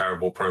 oh, it was a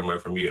terrible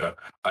promo from Yuta.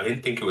 I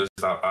didn't think it was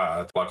that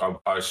bad. Like,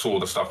 I saw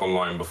the stuff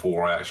online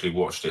before I actually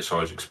watched it, so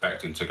I was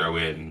expecting to go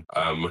in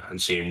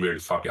and see him really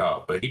fuck it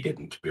up, but he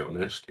didn't, to be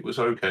honest. It was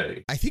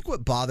okay. I think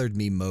what bothered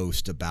me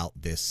most about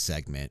this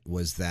segment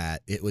was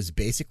that it was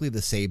basically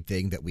the same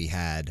thing that we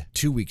had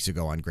 2 weeks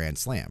ago on Grand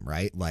Slam,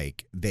 right?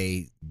 Like,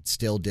 they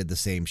still did the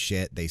same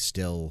shit. They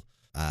still...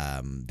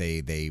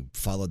 They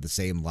followed the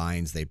same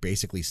lines. They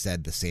basically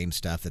said the same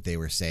stuff that they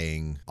were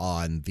saying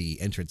on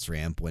the entrance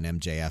ramp when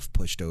MJF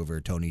pushed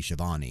over Tony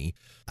Schiavone.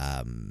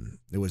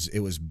 It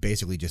was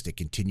basically just a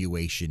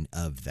continuation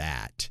of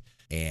that.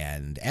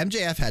 And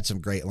MJF had some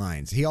great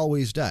lines. He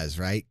always does,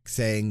 right?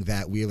 Saying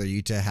that Wheeler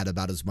Yuta had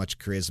about as much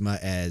charisma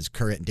as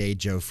current day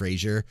Joe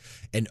Frazier.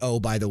 And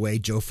oh, by the way,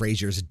 Joe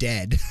Frazier's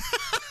dead.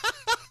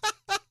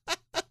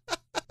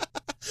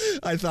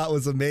 I thought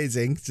was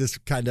amazing.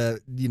 Just kind of,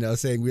 you know,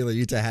 saying Wheeler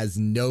Yuta has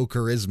no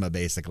charisma,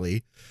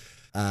 basically.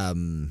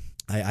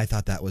 I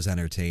thought that was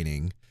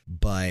entertaining,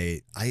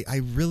 but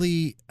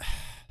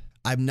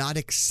I'm not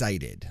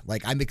excited.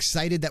 Like, I'm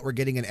excited that we're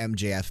getting an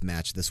MJF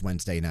match this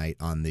Wednesday night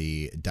on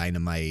the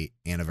Dynamite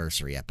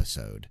anniversary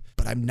episode,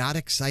 but I'm not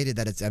excited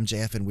that it's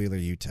MJF and Wheeler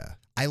Yuta.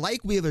 I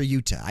like Wheeler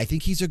Yuta. I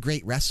think he's a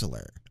great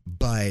wrestler.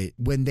 But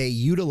when they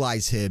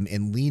utilize him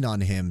and lean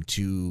on him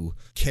to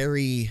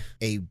carry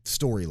a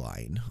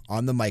storyline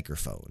on the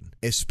microphone,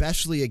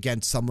 especially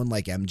against someone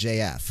like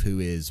MJF, who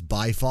is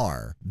by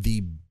far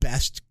the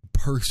best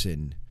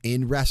person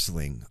in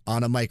wrestling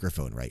on a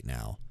microphone right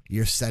now,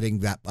 you're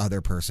setting that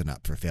other person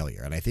up for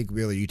failure. And I think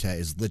Wheeler Yuta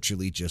is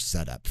literally just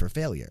set up for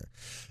failure.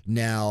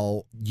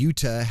 Now,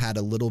 Yuta had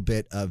a little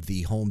bit of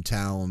the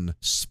hometown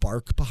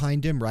spark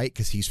behind him, right?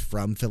 Because he's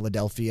from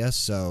Philadelphia,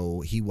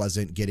 so he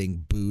wasn't getting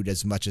booed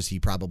as much as he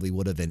probably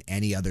would have in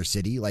any other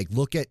city. Like,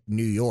 look at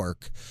New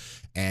York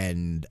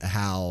and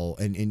how,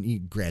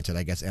 and granted,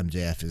 I guess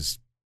MJF is,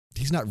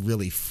 he's not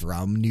really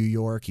from New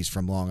York. He's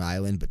from Long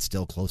Island, but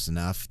still close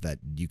enough that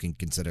you can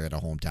consider it a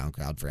hometown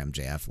crowd for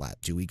MJF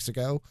 2 weeks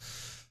ago.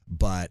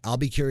 But I'll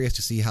be curious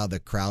to see how the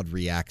crowd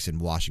reacts in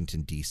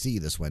Washington, D.C.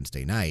 this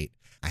Wednesday night.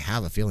 I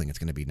have a feeling it's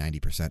going to be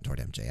 90% toward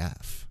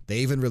MJF. They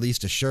even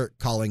released a shirt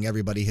calling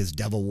everybody his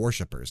devil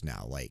worshippers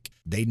now. Like,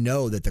 they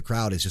know that the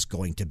crowd is just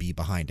going to be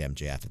behind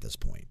MJF at this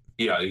point.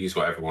 Yeah, I think he's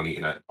got everyone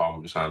eating at the palm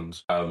of his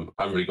hands. I haven't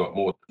really got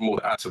more to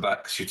add to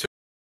that because you took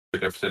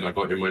everything I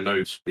got in my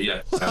notes. But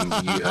yeah,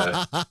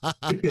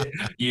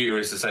 Yuta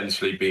is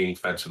essentially being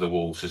fed to the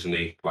wolves, isn't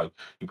he? Like,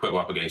 you put him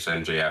up against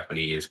MJF and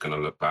he is going to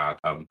look bad.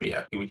 But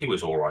yeah, he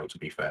was all right, to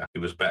be fair. He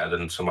was better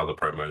than some other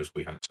promos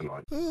we had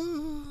tonight.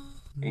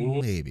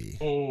 Maybe.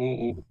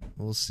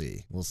 We'll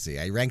see.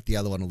 I ranked the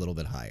other one a little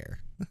bit higher.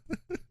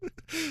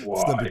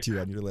 It's number 2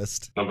 on your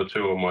list. Number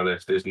 2 on my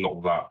list is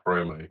not that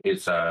promo.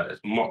 It's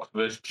Mox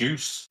vs.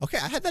 Juice. Okay,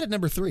 I had that at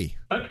number 3.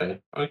 Okay.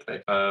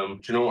 Do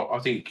you know what? I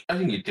think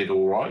it did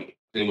all right.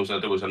 There was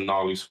a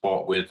gnarly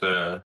spot with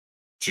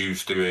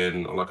Juice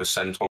doing like a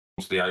senton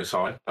to the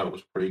outside. That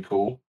was pretty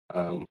cool.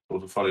 It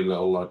was a funny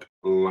little like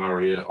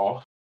lariat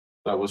off.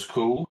 That was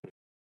cool.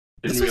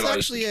 This was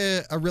actually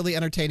a really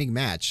entertaining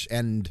match,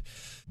 and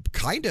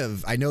kind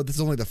of, I know this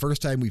is only the first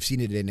time we've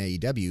seen it in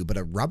AEW, but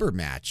a rubber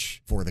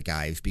match for the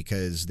guys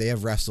because they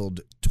have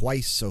wrestled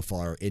twice so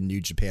far in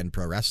New Japan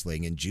Pro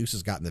Wrestling, and Juice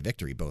has gotten the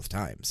victory both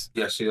times.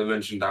 Yeah, see, they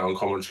mentioned that on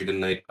commentary,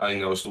 didn't they? I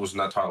think wasn't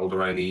that titled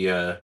around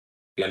the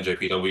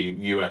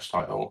NJPW US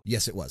title.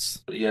 Yes, it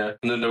was. But yeah,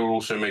 and then they were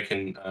also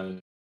making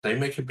they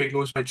make a big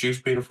noise about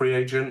Juice being a free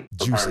agent.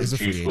 Juice is a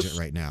free agent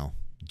right now.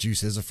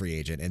 Juice is a free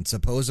agent, and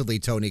supposedly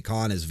Tony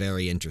Khan is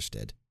very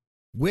interested,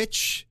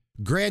 which,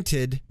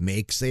 granted,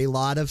 makes a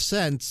lot of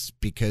sense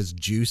because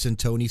Juice and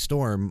Tony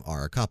Storm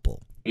are a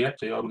couple. Yeah,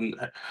 see, I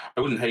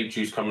wouldn't hate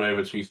Juice coming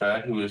over. To be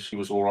fair, he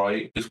was all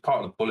right. He's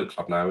part of the Bullet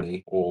Club now, isn't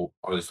he? Or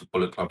is the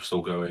Bullet Club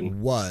still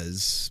going?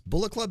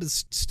 Bullet Club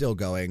is still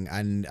going,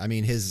 and I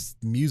mean his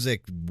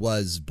music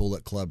was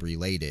Bullet Club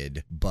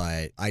related,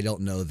 but I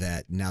don't know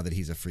that now that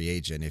he's a free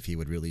agent if he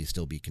would really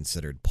still be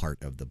considered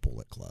part of the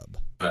Bullet Club.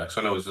 Yeah,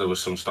 so I know there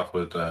was some stuff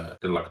with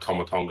like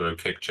Tomatongo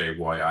kick Jay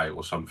White out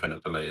or something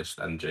at the latest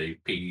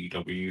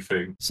NJPW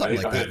thing.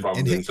 Something like that.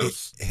 And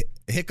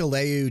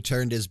Hikuleu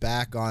turned his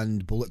back on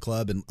Bullet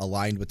Club and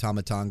aligned with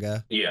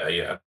Tomatonga.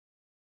 Yeah.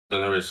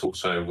 Then there is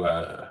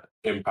also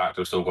Impact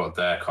have still got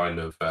their kind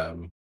of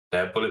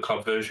their Bullet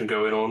Club version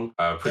going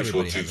on. Pretty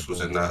sure Juice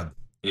was in that.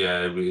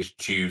 Yeah, it was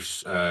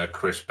Juice,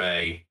 Chris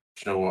Bay.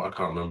 Do you know what? I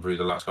can't remember who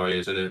the last guy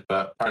is in it.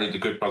 But apparently the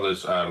Good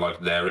Brothers,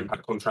 like their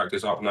Impact contract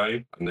is up now,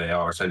 and they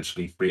are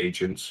essentially free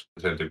agents.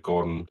 So they've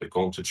gone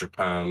to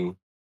Japan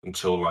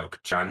until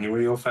like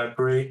January or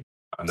February.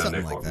 And then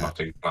they've got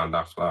nothing planned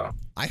after that.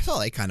 I thought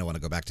they kind of want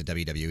to go back to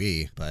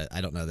WWE, but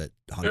I don't know that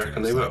Hunter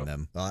will sign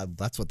them.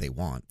 That's what they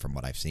want, from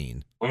what I've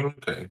seen.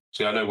 Okay.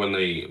 See, I know when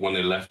they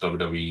left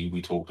WWE,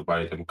 we talked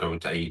about them going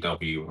to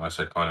AEW, and I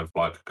said kind of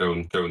like go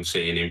and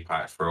sit in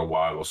Impact for a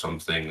while or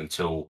something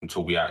until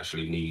we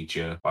actually need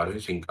you. I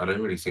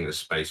don't really think there's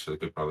space for the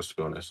Good Brothers, to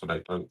be honest. I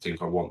don't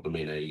think I want them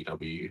in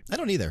AEW. I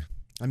don't either.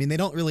 I mean, they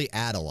don't really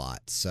add a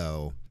lot,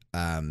 so.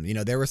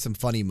 There were some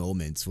funny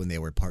moments when they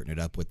were partnered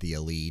up with the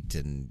Elite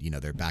and,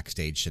 their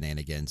backstage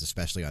shenanigans,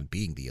 especially on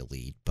being the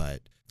Elite.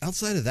 But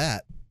outside of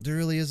that, there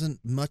really isn't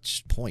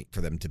much point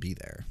for them to be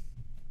there.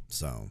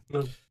 So,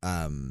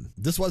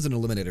 this was an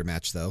eliminator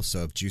match, though.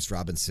 So if Juice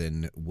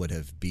Robinson would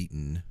have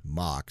beaten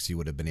Mox, he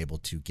would have been able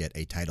to get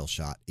a title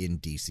shot in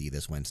DC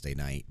this Wednesday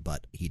night.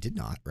 But he did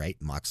not, right?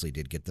 Moxley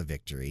did get the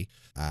victory,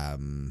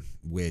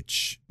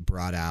 which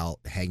brought out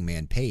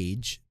Hangman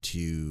Page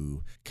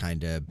to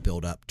kind of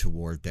build up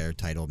toward their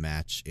title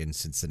match in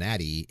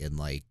Cincinnati in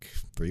like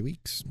 3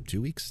 weeks,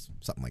 2 weeks,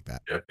 something like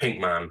that. Yeah, Pink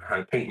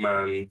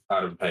Man,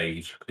 Adam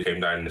Page. He came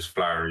down in his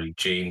flowery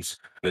jeans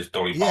and his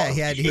Dolly Parton.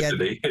 Yeah,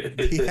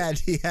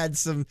 he had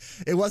some.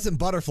 It wasn't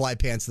butterfly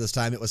pants this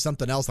time. It was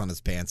something else on his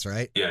pants,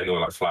 right? Yeah,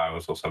 like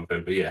flowers or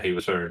something. But yeah, he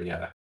was very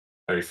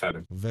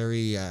feminine.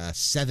 Very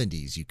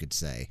 70s, you could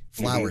say.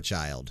 Flower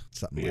child,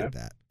 something like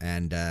that.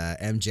 And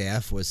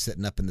MJF was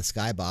sitting up in the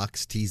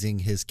skybox teasing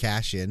his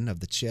cash in of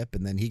the chip,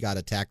 and then he got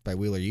attacked by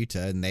Wheeler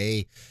Yuta, and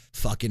they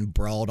fucking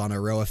brawled on a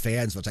row of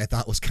fans, which I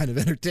thought was kind of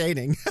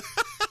entertaining.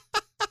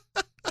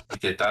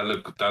 Yeah, that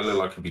looked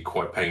like it'd be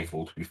quite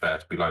painful, to be fair,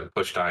 to be like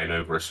pushed down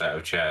over a set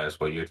of chairs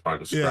while you're trying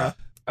to scrap.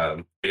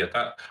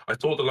 That I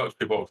thought the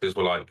luxury boxes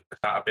were like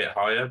a bit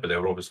higher, but they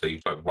were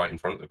obviously like right in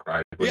front of the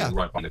crowd. Right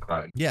behind the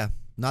crowd. Yeah,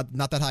 not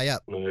that high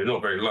up. No,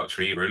 not very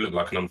luxury either. It looked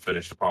like an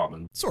unfinished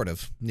apartment. Sort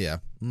of, yeah.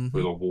 Mm-hmm.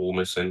 With a wall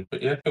missing.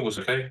 But yeah, it was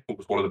okay. It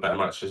was one of the better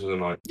matches of the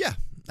night. Yeah,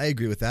 I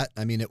agree with that.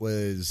 I mean, it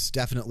was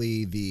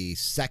definitely the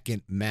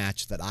second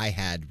match that I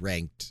had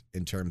ranked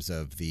in terms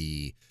of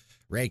the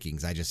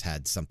rankings. I just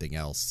had something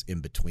else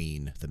in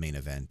between the main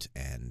event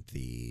and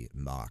the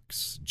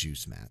Mox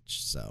Juice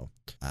match. So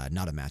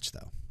not a match,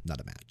 though.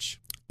 Not a match.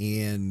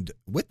 And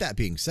with that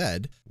being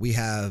said, we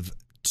have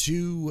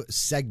 2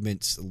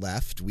 segments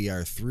left. We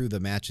are through the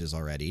matches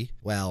already.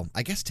 Well,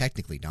 I guess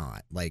technically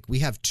not. Like, we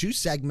have 2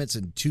 segments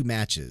and 2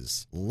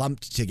 matches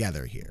lumped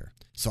together here.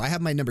 So I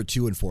have my number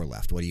 2 and 4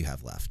 left. What do you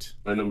have left?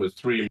 My number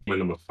 3, my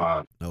number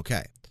 5.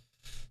 Okay.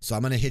 So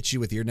I'm going to hit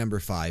you with your number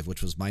 5,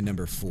 which was my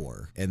number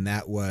 4. And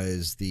that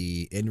was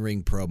the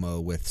in-ring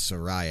promo with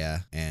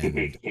Sir-rey-uh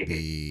and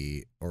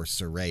or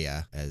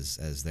Sir-rey-uh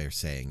as they're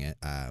saying it,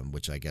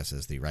 which I guess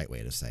is the right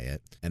way to say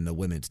it, and the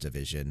women's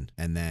division.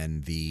 And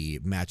then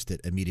the match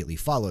that immediately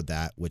followed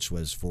that, which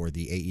was for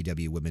the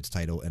AEW women's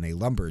title in a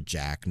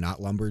lumberjack, not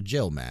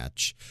lumberjill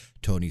match,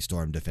 Toni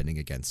Storm defending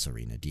against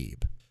Serena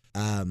Deeb.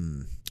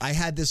 I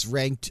had this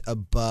ranked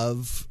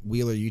above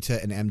Wheeler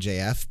Yuta and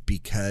MJF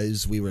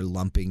because we were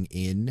lumping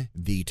in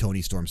the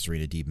Toni Storm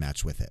Serena Deeb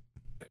match with it.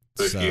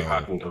 So if you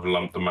hadn't have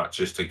lumped the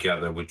matches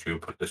together, would you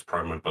have put this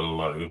promo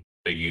below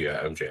the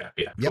Yuta MJF?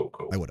 Yeah, yep,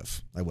 cool. I would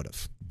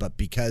have. But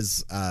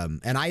because,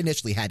 and I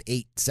initially had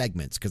 8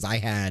 segments because I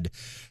had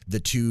the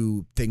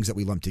 2 things that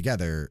we lumped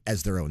together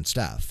as their own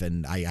stuff.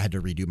 And I had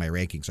to redo my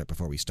rankings right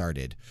before we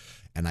started.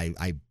 And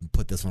I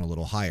put this one a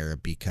little higher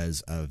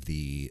because of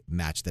the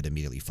match that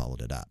immediately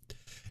followed it up.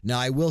 Now,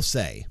 I will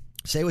say,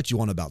 say what you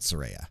want about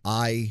Sir-rey-uh.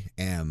 I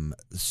am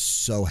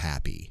so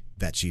happy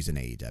that she's in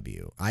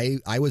AEW.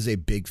 I was a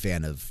big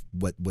fan of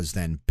what was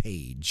then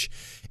Paige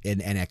in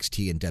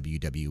NXT and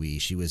WWE.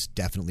 She was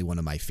definitely one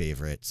of my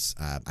favorites.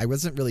 I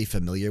wasn't really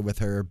familiar with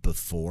her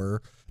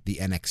before the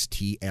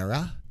NXT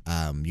era.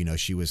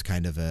 She was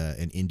kind of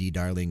an indie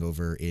darling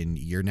over in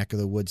your neck of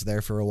the woods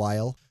there for a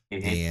while.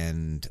 Mm-hmm.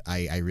 And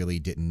I really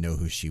didn't know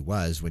who she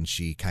was when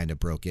she kind of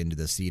broke into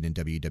the scene in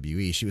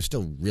WWE. She was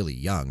still really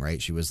young,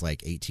 right? She was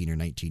like 18 or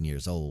 19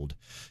 years old,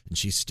 and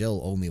she's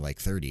still only like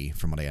 30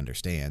 from what I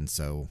understand.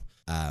 So,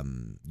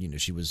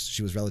 she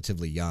was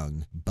relatively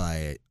young,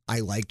 but I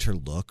liked her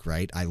look,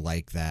 right? I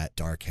like that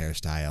dark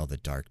hairstyle, the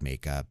dark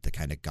makeup, the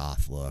kind of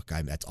goth look.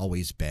 That's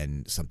always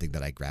been something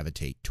that I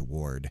gravitate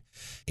toward.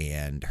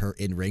 And her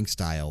in-ring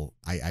style,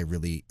 I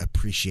really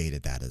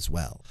appreciated that as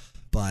well.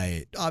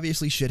 But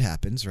obviously shit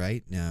happens,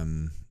 right?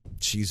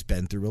 She's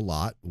been through a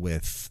lot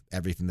with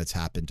everything that's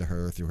happened to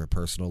her through her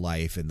personal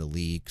life and the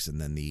leaks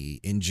and then the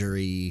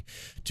injury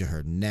to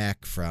her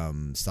neck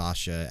from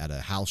Sasha at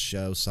a house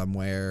show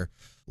somewhere.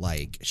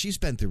 Like, she's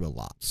been through a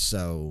lot.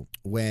 So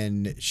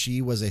when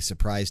she was a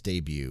surprise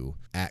debut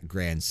at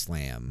Grand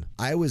Slam,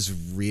 I was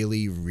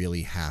really,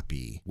 really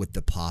happy with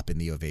the pop and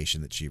the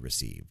ovation that she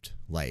received.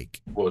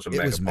 Like, it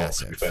was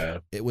massive.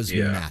 It was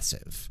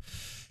massive.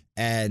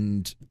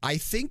 And I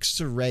think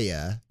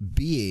Sir-rey-uh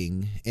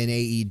being in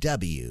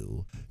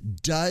AEW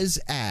does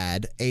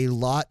add a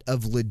lot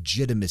of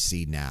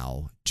legitimacy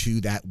now to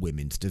that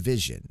women's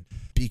division.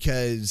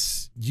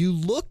 Because you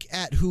look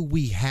at who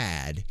we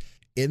had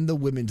in the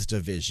women's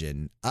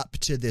division up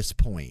to this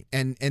point,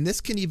 and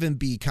this can even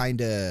be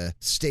kind of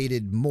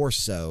stated more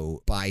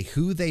so by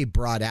who they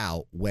brought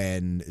out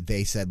when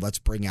they said, let's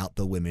bring out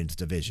the women's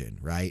division,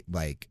 right?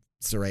 Like,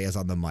 Sir-rey-uh's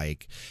on the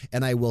mic,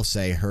 and I will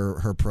say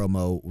her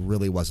promo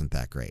really wasn't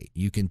that great.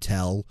 You can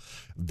tell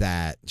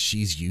that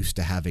she's used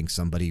to having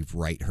somebody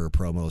write her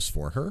promos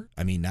for her.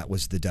 I mean, that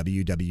was the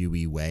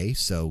WWE way,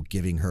 so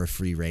giving her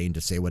free reign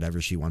to say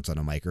whatever she wants on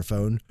a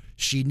microphone,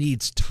 she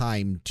needs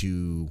time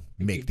to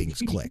make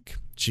things click.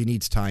 She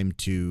needs time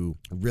to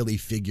really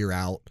figure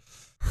out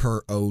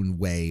her own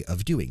way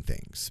of doing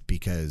things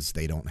because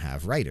they don't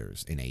have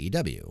writers in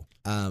AEW.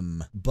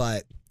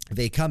 But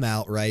they come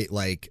out, right?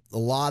 Like a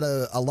lot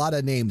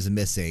of names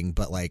missing,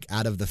 but like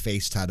out of the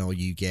face tunnel,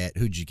 you get,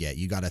 who'd you get?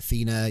 You got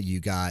Athena,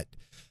 you got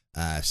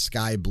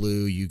Sky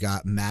Blue, you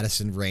got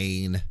Madison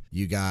Rain,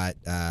 you got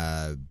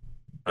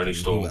Tony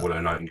Storm,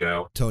 Willow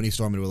Nightingale. Tony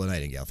Storm and Willow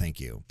Nightingale, thank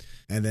you.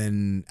 And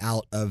then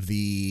out of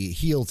the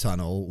heel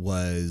tunnel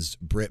was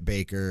Britt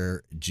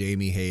Baker,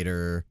 Jamie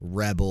Hayter,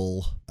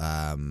 Rebel,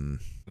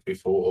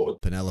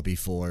 Penelope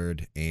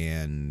Ford,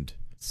 and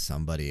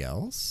somebody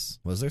else.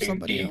 Was there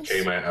somebody else?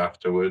 Deeb came out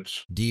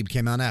afterwards. Deeb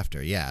came out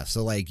after, yeah.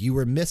 So like you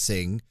were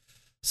missing,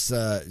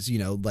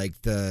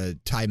 like the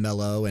Ty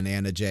Mello and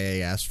Anna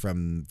JAS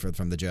from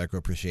the Jericho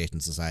Appreciation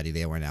Society.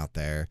 They weren't out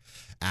there.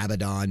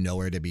 Abaddon,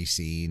 nowhere to be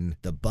seen.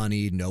 The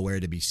Bunny, nowhere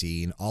to be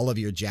seen. All of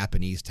your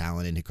Japanese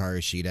talent in Hikaru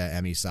Shida,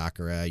 Emi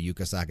Sakura,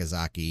 Yuka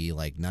Sakazaki,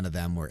 like none of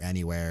them were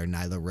anywhere.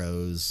 Nyla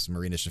Rose,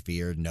 Marina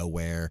Shafir,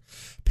 nowhere.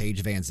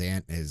 Paige Van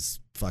Zant is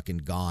fucking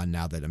gone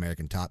now that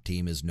American Top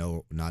Team is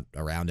not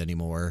around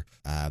anymore.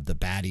 The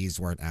baddies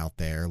weren't out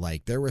there.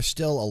 Like there were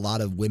still a lot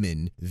of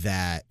women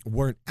that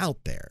weren't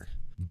out there.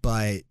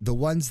 But the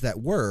ones that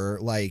were,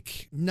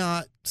 like,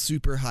 not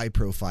super high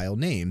profile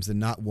names and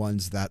not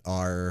ones that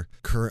are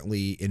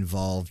currently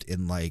involved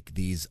in, like,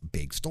 these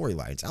big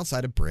storylines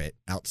outside of Britt,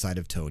 outside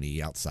of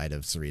Tony, outside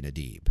of Serena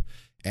Deeb,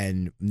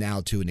 and now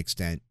to an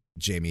extent,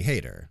 Jamie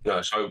Hayter.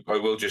 No, so I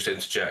will just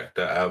interject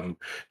that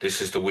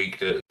this is the week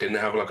that didn't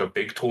have like a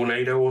big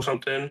tornado or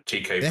something.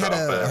 TK put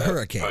up a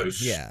hurricane.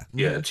 Post. Yeah.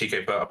 Yeah,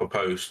 TK put up a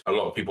post. A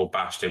lot of people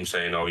bashed him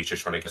saying, oh, he's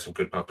just trying to get some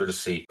good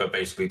publicity, but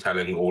basically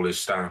telling all his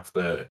staff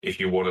that if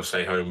you want to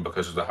stay home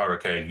because of the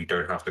hurricane, you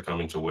don't have to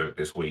come into work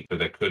this week. So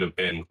there could have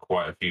been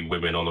quite a few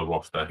women on the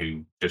roster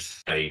who just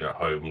stayed at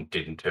home and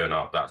didn't turn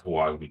up. That's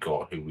why we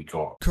got who we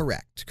got.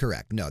 Correct.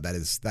 No, that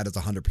is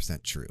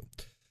 100% true.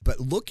 But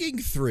looking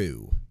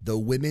through the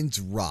women's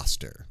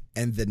roster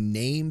and the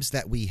names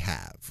that we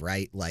have,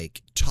 right?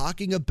 Like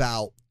talking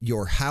about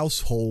your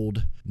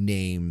household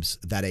names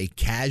that a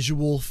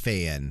casual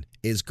fan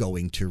is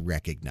going to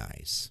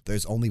recognize.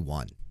 There's only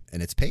one,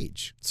 and it's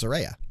Paige,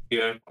 Sir-rey-uh.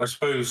 Yeah, I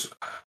suppose.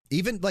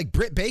 Even like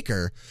Britt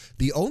Baker,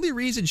 the only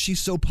reason she's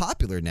so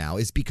popular now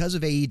is because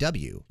of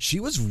AEW. She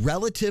was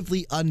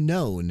relatively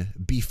unknown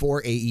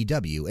before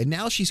AEW, and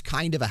now she's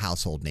kind of a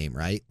household name,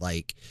 right?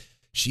 Like,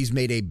 she's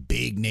made a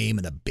big name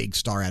and a big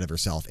star out of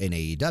herself in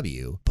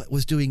AEW, but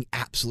was doing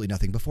absolutely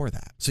nothing before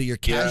that. So your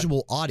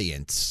casual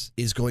audience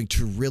is going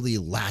to really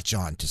latch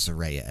on to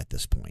Sir-rey-uh at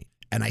this point.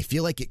 And I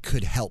feel like it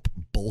could help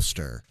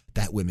bolster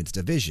that women's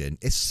division,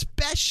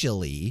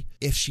 especially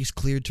if she's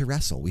cleared to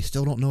wrestle. We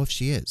still don't know if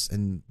she is.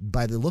 And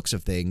by the looks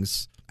of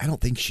things, I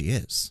don't think she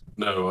is.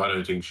 No, I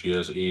don't think she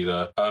is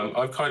either.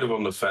 I'm kind of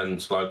on the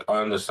fence. Like,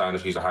 I understand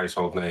she's a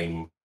household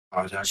name.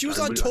 She was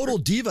on Total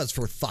Divas,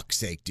 for fuck's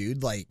sake,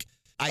 dude. Like,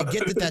 I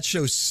get that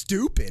show's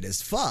stupid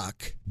as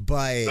fuck,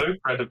 but No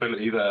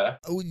credibility there.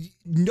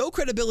 no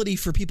credibility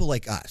for people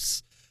like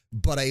us,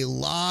 but a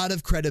lot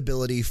of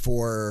credibility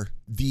for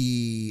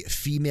the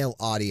female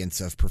audience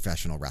of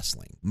professional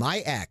wrestling. My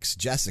ex,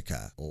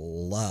 Jessica,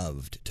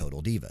 loved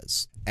Total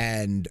Divas.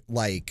 And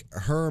like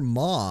her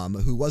mom,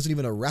 who wasn't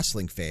even a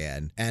wrestling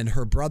fan, and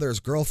her brother's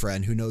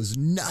girlfriend, who knows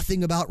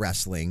nothing about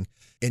wrestling,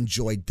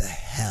 enjoyed the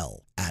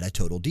hell out of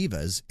Total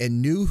Divas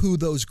and knew who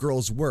those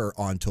girls were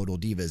on Total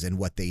Divas and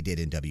what they did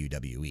in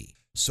WWE.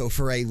 So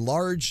for a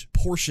large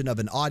portion of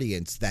an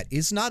audience that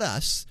is not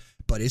us,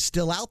 but is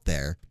still out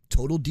there,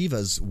 Total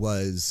Divas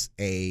was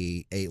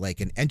a like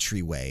an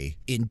entryway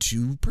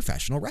into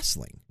professional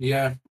wrestling.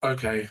 Yeah,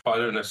 okay. But I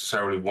don't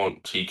necessarily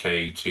want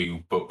TK to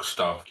book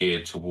stuff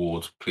geared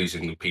towards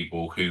pleasing the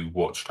people who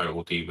watch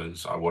Total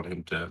Divas. I want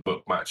him to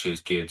book matches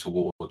geared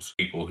towards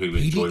people who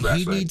enjoy wrestling.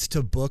 He needs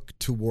to book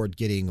toward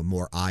getting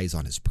more eyes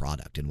on his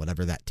product, and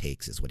whatever that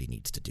takes is what he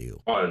needs to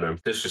do. I don't know.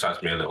 This just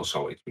has me a little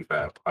salty, to be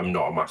fair. I'm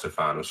not a massive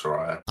fan of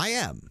Sir-rey-uh. I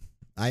am.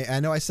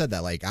 I know I said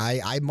that. Like,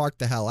 I marked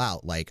the hell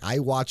out. Like, I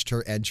watched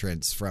her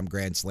entrance from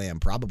Grand Slam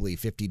probably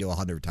 50 to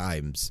 100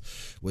 times.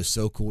 It was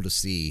so cool to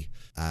see.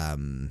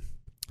 I'm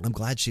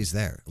glad she's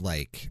there.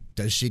 Like,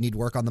 does she need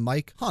work on the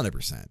mic?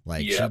 100%.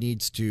 Like, she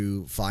needs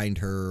to find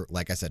her,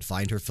 like I said,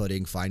 find her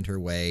footing, find her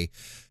way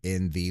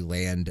in the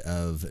land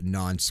of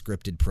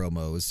non-scripted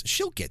promos.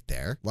 She'll get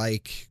there.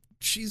 Like,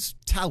 she's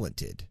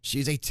talented.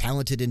 She's a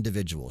talented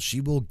individual. She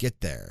will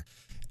get there.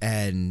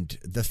 And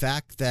the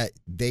fact that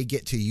they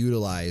get to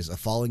utilize a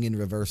Falling in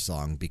Reverse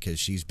song because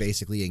she's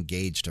basically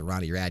engaged to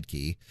Ronnie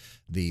Radke,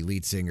 the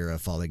lead singer of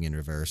Falling in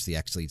Reverse, the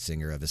ex-lead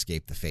singer of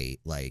Escape the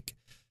Fate. Like,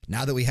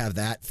 now that we have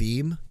that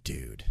theme,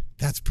 dude,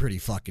 that's pretty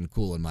fucking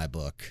cool in my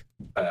book.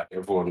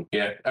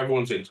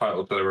 Everyone's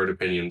entitled to their own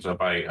opinions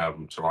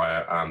about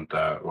Sir-rey-uh and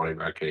Ronnie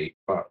Radke.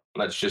 But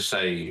let's just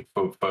say,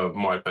 for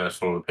my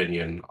personal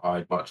opinion,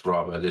 I'd much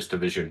rather this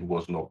division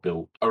was not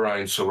built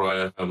around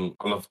Sir-rey-uh.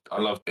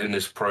 I love in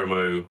this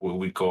promo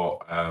we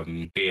got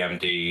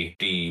DMD,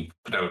 Deeb,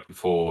 Penelope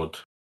Ford,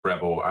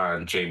 Rebel,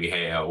 and Jamie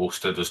Hayter all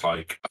stood as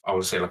like, I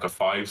would say like a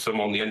fivesome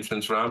on the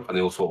entrance ramp, and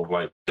they all sort of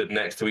like stood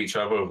next to each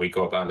other, and we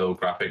got that little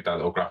graphic. That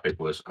little graphic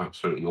was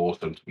absolutely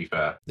awesome, to be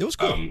fair. It was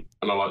cool. And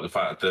I like the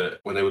fact that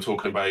when they were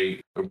talking about,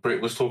 when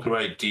Britt was talking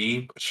about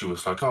Deeb, she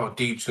was like, oh,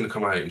 Deeb's going to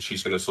come out and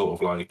she's going to sort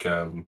of like,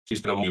 she's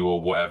going to do or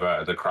whatever.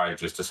 And the crowd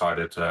just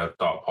decided to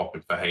start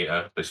popping for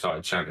Hayter. They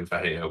started chanting for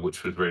Hayter,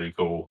 which was really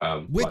cool.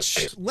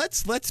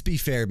 Let's be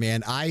fair,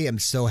 man. I am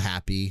so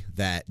happy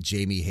that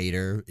Jamie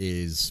Hayter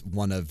is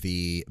one of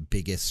the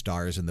biggest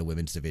stars in the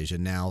women's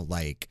division now.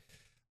 Like,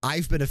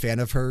 I've been a fan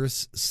of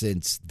hers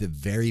since the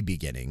very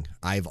beginning.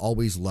 I've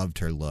always loved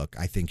her look.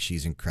 I think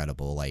she's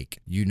incredible. Like,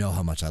 you know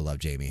how much I love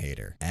Jamie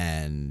Hayter.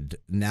 And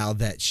now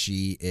that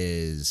she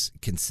is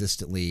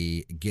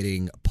consistently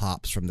getting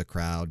pops from the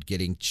crowd,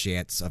 getting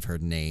chants of her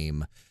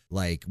name,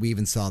 like, we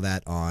even saw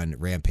that on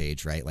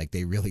Rampage, right? Like,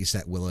 they really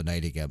set Willow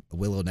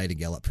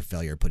Nightingale up for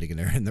failure, putting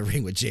her in the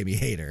ring with Jamie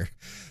Hayter.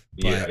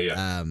 But,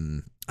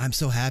 I'm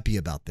so happy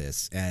about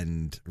this.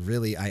 And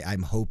really,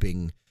 I'm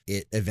hoping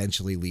it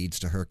eventually leads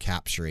to her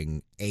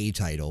capturing a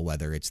title,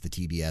 whether it's the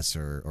TBS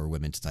or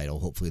women's title,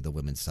 hopefully the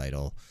women's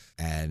title,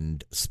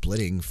 and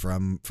splitting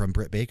from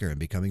Britt Baker and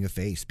becoming a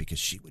face, because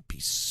she would be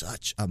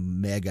such a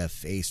mega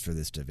face for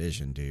this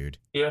division, dude.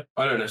 Yeah,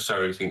 I don't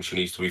necessarily think she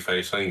needs to be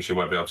face. I think she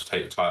might be able to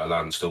take the title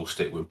and still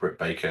stick with Britt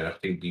Baker. I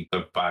think the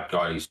bad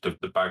guys, the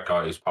bad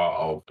guys part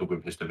of the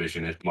women's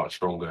division is much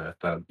stronger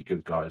than the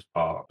good guys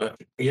part. But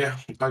yeah,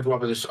 I'd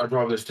rather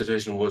this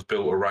division was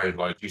built around,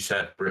 like you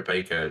said, Britt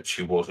Baker.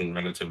 She wasn't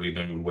relatively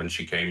known when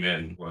she came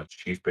in. Like,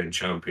 she's been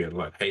champion.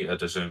 Like, Hayter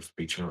deserves to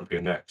be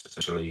champion next,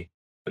 essentially.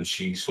 And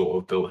she sort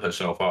of built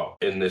herself up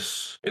in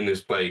this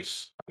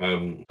place. I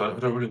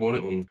don't really want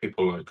it on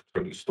people like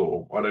Toni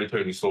Storm. I know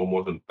Toni Storm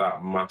wasn't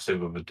that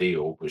massive of a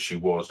deal, but she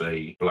was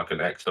an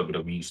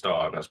ex-WWE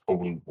star, and that's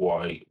probably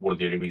one of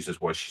the only reasons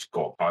why she's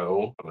got a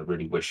title. And I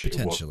really wish it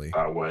wasn't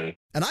that way.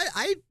 And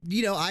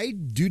I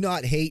do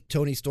not hate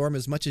Toni Storm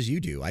as much as you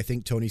do. I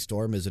think Toni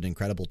Storm is an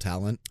incredible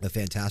talent, a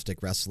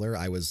fantastic wrestler.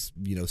 I was,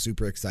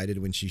 super excited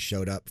when she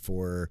showed up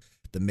for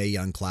the Mae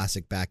Young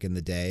Classic back in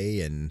the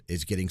day and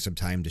is getting some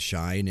time to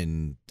shine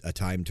and a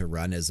time to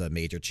run as a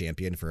major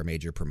champion for a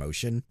major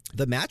promotion.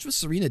 The match with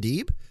Serena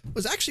Deeb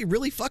was actually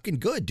really fucking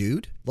good,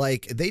 dude.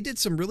 Like, they did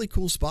some really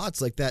cool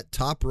spots, like that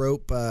top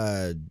rope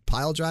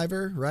pile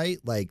driver, right?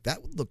 Like,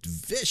 that looked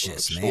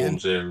vicious, man. Storm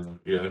Zero,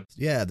 yeah.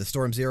 Yeah, the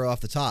Storm Zero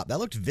off the top. That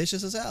looked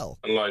vicious as hell.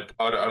 And like,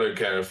 I don't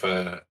care if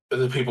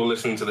the people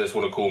listening to this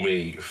want to call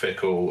me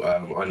fickle.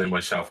 I know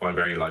myself, I'm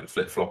very like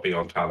flip-floppy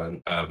on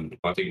talent.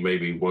 I think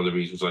maybe one of the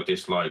reasons I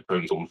dislike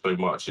Toni Storm so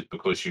much is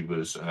because she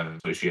was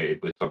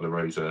associated with Thunder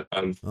Rosa.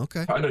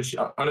 Okay. I know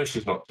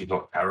she's not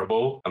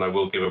terrible, and I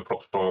will give her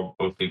props for,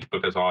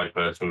 because I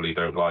personally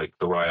don't like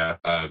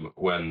Sir-rey-uh.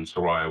 When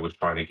Sir-rey-uh was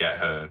trying to get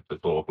her to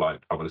sort of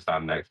like come and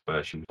stand next to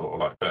her, she sort of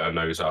like put her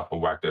nose up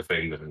and wagged her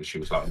finger, and she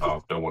was like, "No, I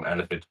don't want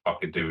anything to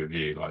fucking do with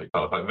you." Like, I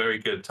was like, "Very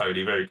good,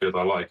 Tony, very good.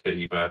 I like it.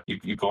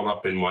 You've gone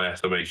up in my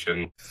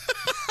estimation."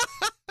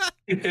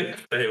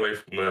 Stay away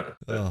from that.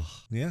 Oh,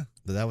 yeah.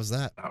 But that was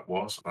that. That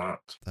was that.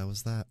 That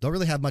was that. Don't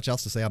really have much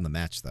else to say on the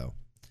match, though.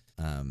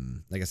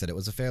 Like I said, it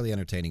was a fairly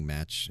entertaining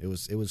match. It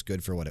was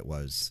good for what it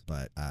was,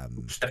 but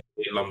It's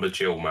definitely a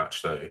lumberjill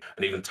match though,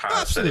 and even Taz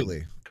said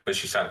absolutely. when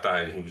she sat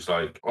down, he was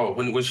like, "Oh,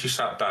 when she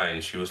sat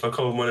down, she was like,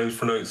 oh, my name's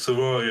pronounced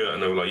Sir-rey-uh,"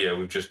 and they were like, "Yeah,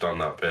 we've just done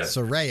that bit."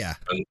 Sir-rey-uh.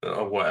 And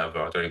whatever,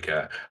 I don't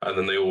care. And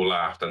then they all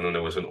laughed, and then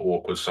there was an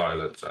awkward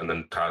silence, and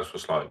then Taz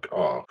was like,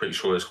 "Oh, pretty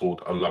sure it's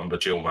called a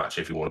lumberjill match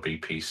if you want to be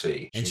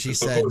PC." And she was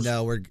said, like,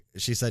 "No,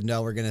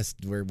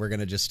 we're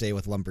gonna just stay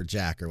with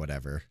lumberjack or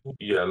whatever."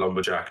 "Yeah,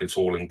 lumberjack, it's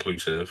all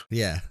inclusive."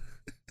 Yeah.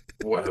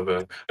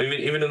 Whatever.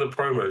 Even in the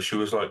promo, she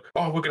was like,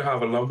 "Oh, we're gonna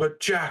have a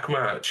lumberjack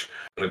match,"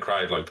 and the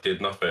crowd like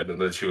did nothing.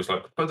 And then she was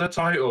like, "For the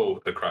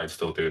title," the crowd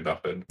still doing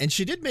nothing. And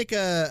she did make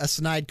a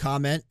snide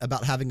comment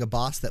about having a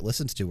boss that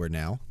listens to her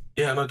now.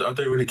 Yeah, and I don't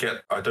really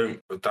get.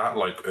 That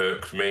like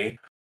irked me.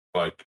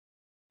 Like,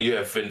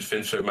 yeah, Vince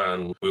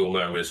McMahon, we all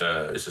know, is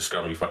a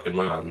scummy fucking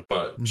man,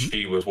 but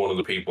she was one of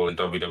the people in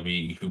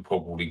WWE who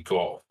probably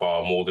got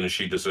far more than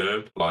she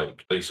deserved.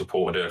 Like, they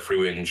supported her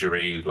through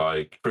injury,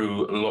 like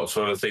through lots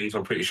of other things.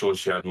 I'm pretty sure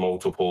she had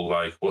multiple,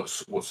 like,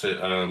 what's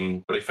it?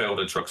 But they failed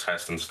her drug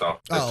test and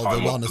stuff. Oh,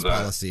 the wellness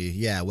policy.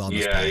 Yeah,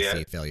 wellness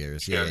policy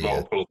failures. She had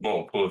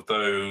multiple of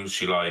those.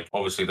 She like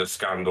obviously the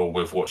scandal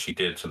with what she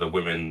did to the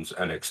women's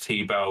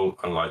NXT belt,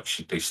 and like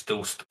they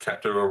still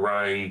kept her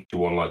around. She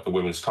won like the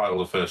women's title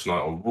the first night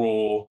on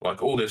Raw,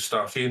 like all this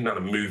stuff. She even had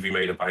a movie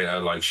made about her.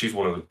 Like she's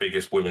one of the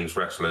biggest women's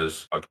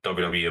wrestlers like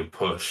WWE have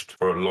pushed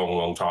for a long,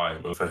 long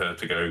time. And for her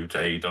to go to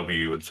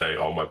AEW and say,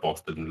 "Oh, my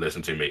boss didn't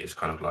listen to me," it's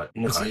kind of like,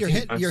 no, so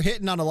you're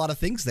hitting on a lot of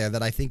things there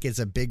that I think is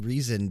a big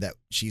reason that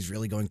she's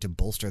really going to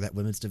bolster that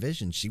women's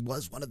division. She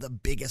was one of the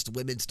biggest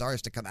women's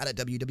stars to come out of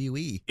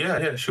WWE.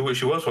 Yeah, she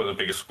was one of the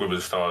biggest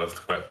women's stars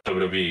to come out of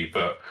WWE,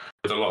 but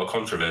with a lot of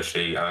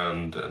controversy,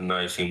 and now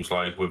it seems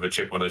like with a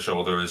chip on her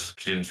shoulder, as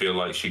she didn't feel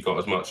like she got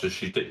as much as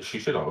she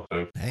should have.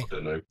 So hey, I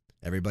don't know.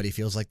 Everybody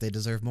feels like they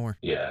deserve more.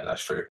 Yeah,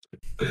 that's true.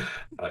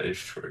 That is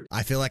true.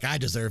 I feel like I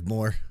deserve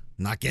more.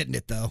 Not getting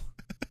it though.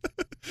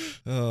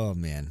 Oh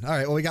man. All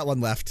right. Well, we got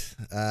one left,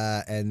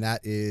 and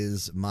that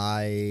is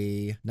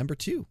my number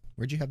 2.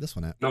 Where'd you have this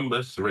one at?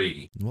 Number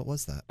 3. What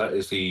was that? That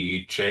is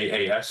the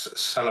JAS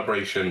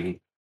celebration,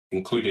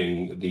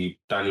 including the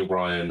Daniel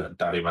Bryan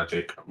Daddy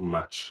Magic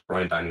match.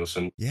 Bryan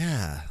Danielson.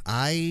 Yeah,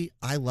 I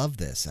love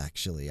this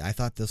actually. I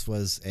thought this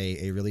was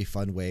a really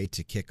fun way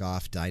to kick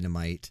off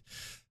Dynamite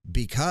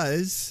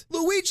because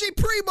Luigi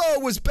Primo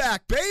was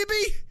back,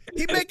 baby.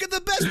 He making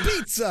the best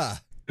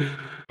pizza.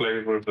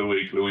 Flavor of the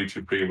week,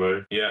 Luigi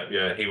Primo.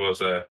 Yeah, he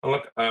was.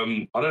 Look, I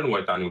don't know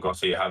why Daniel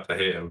Garcia had to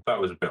hit him. That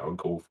was a bit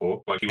uncalled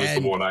for. Like he was the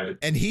one out.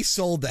 And he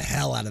sold the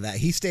hell out of that.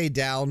 He stayed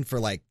down for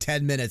like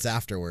 10 minutes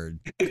afterward.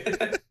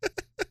 It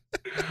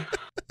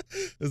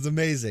was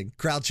amazing.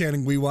 Crowd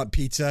chanting, "We want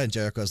pizza," and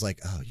Jericho's like,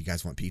 "Oh, you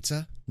guys want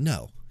pizza?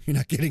 No, you're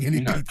not getting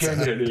any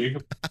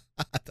pizza."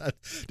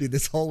 Dude,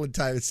 this whole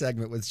entire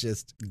segment was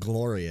just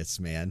glorious,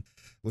 man.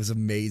 It was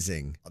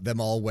amazing.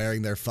 Them all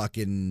wearing their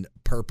fucking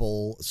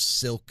purple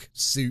silk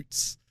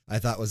suits, I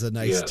thought was a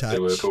nice touch. They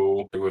were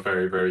cool. They were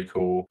very, very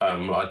cool. I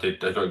got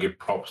to give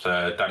props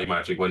to Daddy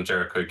Magic when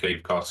Jericho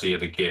gave Garcia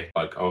the gift.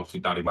 Like, obviously,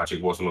 Daddy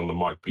Magic wasn't on the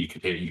mic, but you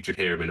could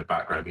hear him in the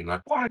background being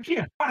like, "What a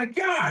gift! What a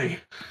guy!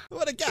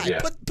 What a guy!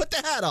 Yeah. Put the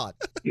hat on.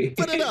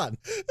 Put it on."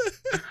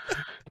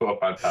 What a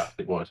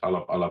fantastic voice! I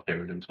love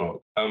hearing him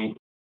talk.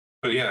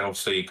 But yeah,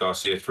 obviously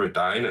Garcia threw it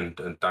down,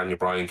 and Daniel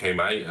Bryan came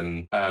out,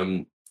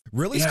 and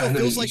really still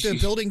feels like they're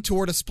building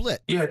toward a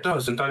split. Yeah, it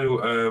does. And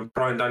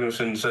Bryan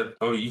Danielson said,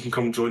 "Oh, you can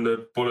come join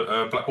the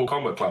Blackpool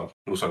Combat Club."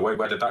 I was like, "Wait,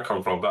 where did that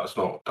come from? That's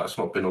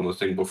not been on the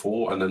thing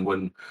before." And then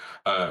when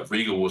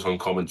Regal was on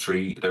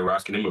commentary, they were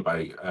asking him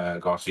about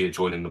Garcia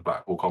joining the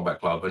Blackpool Combat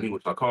Club, and he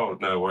was like, "Oh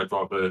no, I'd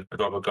rather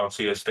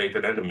Garcia stay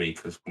an enemy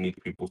because we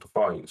need people to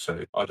fight." So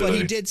I don't know. But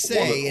he did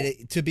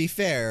say, to be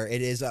fair,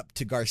 it is up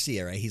to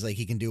Garcia, right? He's like,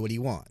 he can do what he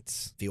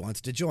wants. If he wants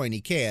to join,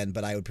 he can.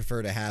 But I would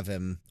prefer to have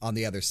him on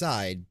the other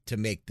side to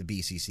make the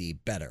BCC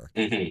better.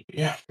 Mm-hmm.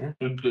 Yeah,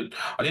 good.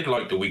 I did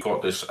like that we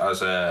got this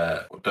as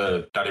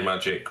the Daddy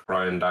Magic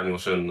Bryan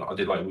Danielson. I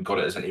did like we got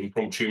it as an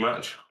impromptu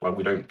match. Like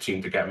we don't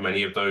seem to get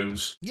many of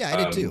those. Yeah,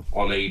 I did too.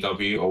 On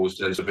AEW, always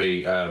tends to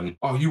be,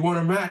 "Oh, you want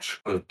a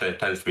match?" There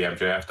tends to be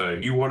MJF though.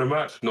 "You want a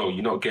match? No,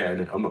 you're not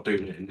getting it. I'm not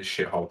doing it in this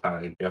shithole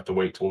town. You have to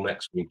wait till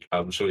next week."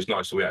 So it's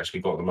nice that we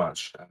actually got the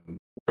match.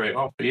 Great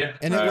off, but yeah,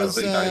 and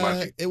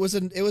it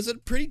was a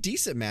pretty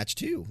decent match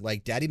too.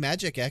 Like Daddy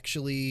Magic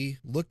actually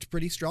looked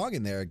pretty strong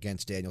in there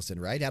against Danielson,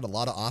 right? Had a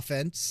lot of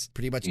offense,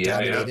 pretty much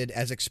dominated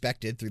as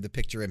expected through the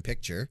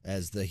picture-in-picture,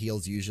 as the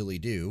heels usually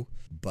do.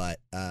 But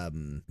I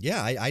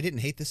didn't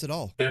hate this at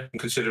all. Yeah,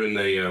 considering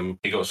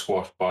he got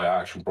squashed by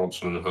Action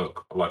Bronson and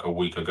Hook like a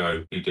week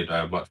ago, he did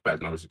much better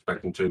than I was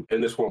expecting to.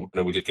 In this one,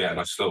 we did get a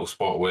nice little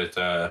spot with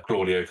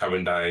Claudio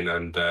coming down,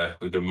 and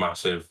we did a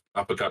massive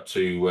uppercut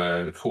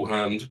to Cool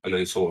Hand, and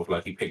then sort of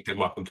like he picked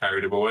him up and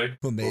carried him away.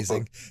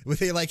 Amazing. With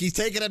he's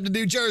taking him to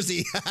New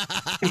Jersey.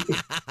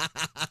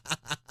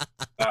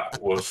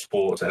 was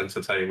sports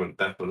entertainment,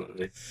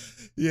 definitely.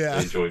 Yeah,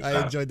 I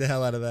That. enjoyed the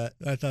hell out of that.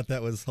 I thought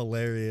that was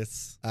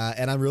hilarious.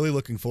 And I'm really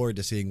looking forward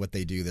to seeing what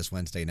they do this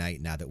Wednesday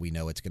night now that we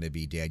know it's going to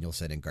be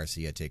Danielson and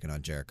Garcia taking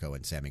on Jericho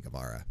and Sammy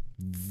Guevara.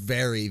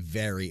 Very,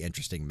 very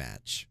interesting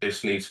match.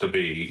 This needs to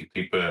be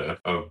the birth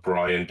of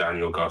Brian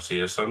Daniel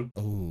Garcia's son.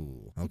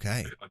 Oh,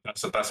 okay.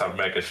 That's a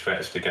mega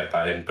stretch to get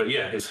that in. But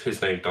yeah,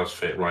 his name does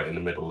fit right in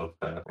the middle of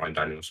Brian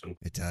Danielson.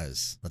 It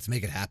does. Let's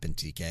make it happen,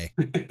 TK.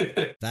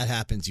 That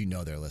happens, you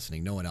know they're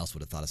listening. No one else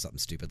would have thought of something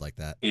stupid like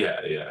that. Yeah.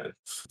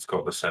 It's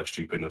got the Seb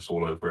stupidness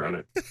all over it,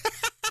 hasn't it?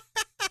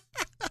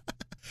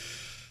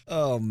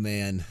 Oh,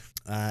 man.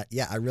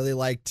 Yeah, I really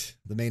liked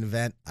the main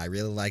event. I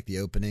really liked the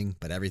opening,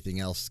 but everything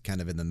else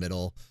kind of in the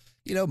middle.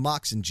 You know,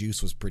 Mox and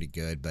Juice was pretty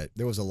good, but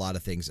there was a lot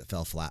of things that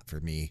fell flat for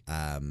me.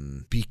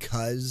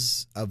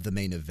 Because of the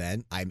main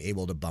event, I'm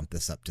able to bump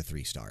this up to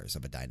 3 stars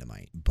of a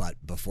Dynamite. But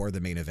before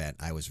the main event,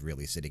 I was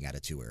really sitting at a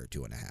 2 or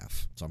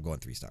 2.5. So I'm going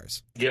 3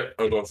 stars. Yep,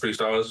 I've got 3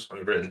 stars.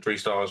 I've written 3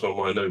 stars on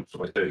my notes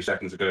like 30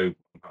 seconds ago.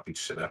 I'm happy to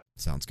sit there.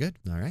 Sounds good.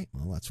 All right.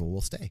 Well, that's where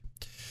we'll stay.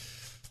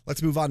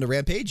 Let's move on to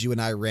Rampage. You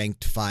and I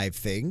ranked 5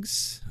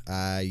 things.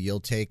 You'll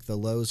take the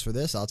lows for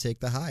this. I'll take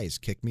the highs.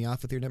 Kick me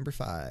off with your number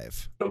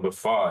 5. Number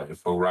 5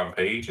 for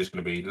Rampage is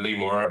going to be Lee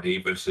Moriarty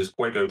versus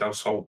Fuego del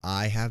Sol.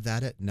 I have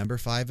that at number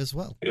 5 as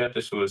well. Yeah,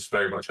 this was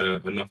very much a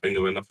nothing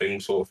of a nothing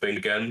sort of thing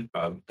again.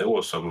 There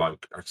was some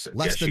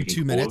less than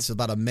 2 minutes,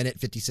 about 1 minute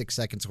 56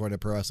 seconds according to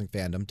Pro Wrestling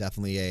Fandom.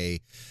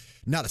 Definitely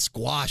not a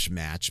squash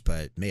match,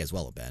 but may as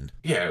well have been.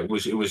 Yeah, it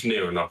was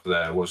near enough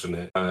there, wasn't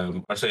it?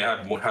 I'd say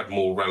it had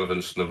more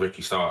relevance than the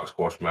Ricky Stark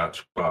squash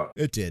match, but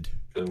it did.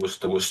 There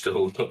was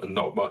still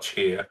not much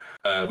here.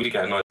 We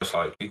get a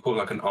nice, you call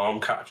it an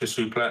arm capture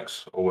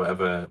suplex or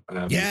whatever.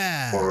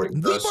 Yeah,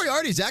 Lee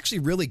Moriarty's actually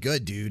really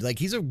good, dude.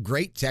 He's a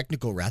great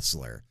technical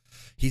wrestler.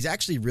 He's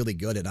actually really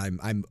good, and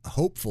I'm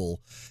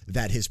hopeful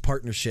that his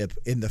partnership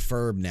in the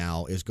firm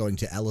now is going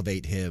to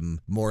elevate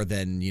him more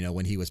than,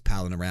 when he was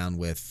palling around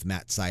with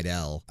Matt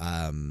Sydal.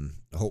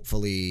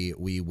 Hopefully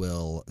we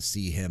will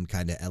see him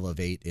kind of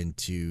elevate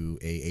into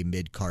a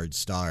mid-card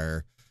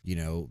star.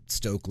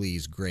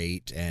 Stokely's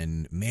great,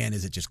 and man,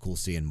 is it just cool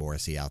seeing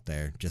Morrissey out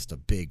there. Just a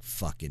big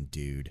fucking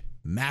dude.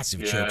 Massive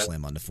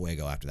chokeslam on the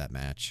Fuego after that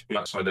match.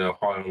 Matt Sydal,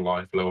 high on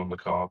life, low on the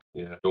card.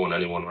 Yeah, don't want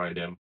anyone right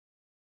him.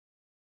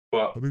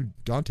 But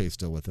Dante's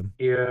still with him.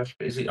 Yeah,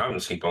 is he? I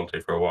haven't seen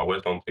Dante for a while.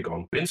 Where's Dante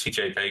gone? I didn't see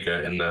Jake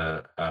Hager in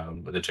the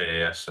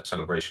JAS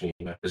celebration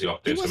either. Is he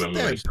off doing some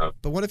MMA stuff?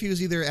 But what if he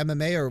was either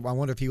MMA or I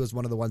wonder if he was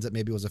one of the ones that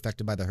maybe was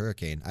affected by the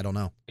hurricane? I don't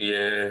know.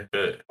 Yeah,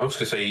 but I was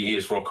going to say he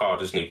is rock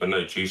hard, isn't he? But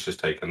no, Juice has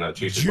taken that.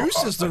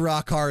 Juice is the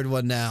rock hard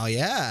one now,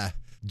 yeah.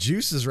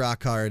 Juice is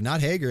rock hard, not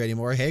Hager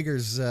anymore.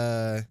 Hager's,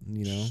 not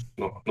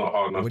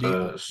hard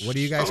enough. What do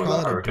you guys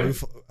call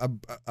it?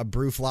 A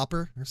brew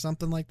flopper or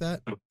something like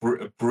that? A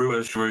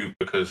brewer's droop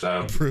because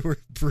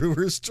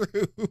Brewer's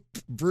droop.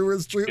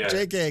 Brewer's droop. Yeah.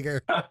 Jake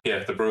Hager.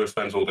 Yeah, the brewer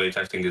spends all day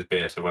testing his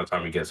beer, so by the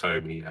time he gets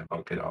home, he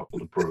can't get up.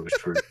 The brewer's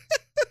droop.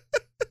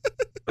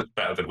 It's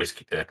better than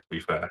Whiskey Dick, to be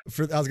fair. I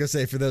was going to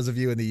say, for those of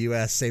you in the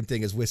U.S., same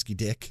thing as Whiskey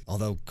Dick.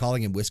 Although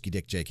calling him Whiskey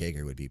Dick Jake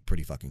Hager would be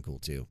pretty fucking cool,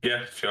 too.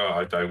 Yeah, sure.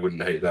 I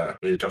wouldn't hate that.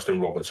 I mean, Justin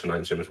Roberts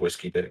announced him as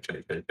Whiskey Dick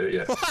Jake Hager,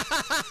 yeah.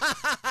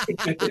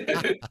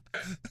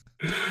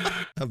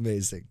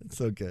 Amazing. That's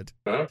so good.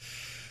 Huh?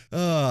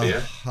 Oh,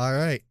 yeah. All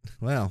right.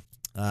 Well,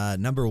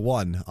 number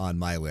 1 on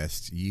my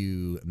list.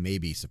 You may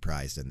be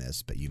surprised in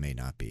this, but you may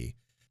not be.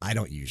 I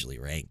don't usually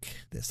rank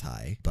this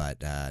high,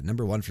 but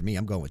number 1 for me,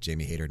 I'm going with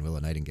Jamie Hayter and Willow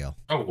Nightingale.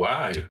 Oh,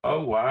 wow.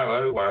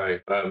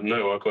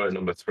 No, I've got it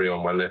number 3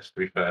 on my list,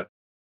 to be fair.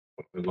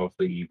 I love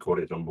that you got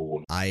it number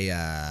 1.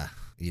 I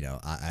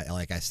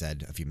like I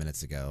said a few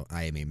minutes ago,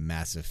 I am a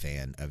massive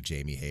fan of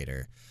Jamie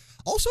Hayter.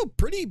 Also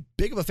pretty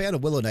big of a fan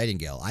of Willow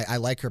Nightingale. I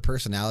like her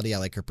personality. I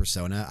like her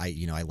persona.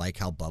 I like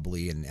how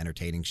bubbly and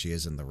entertaining she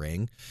is in the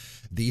ring.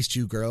 These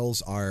 2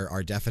 girls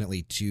are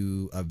definitely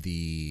 2 of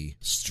the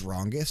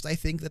strongest, I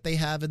think, that they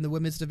have in the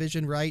women's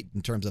division, right?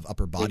 In terms of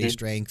upper body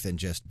strength and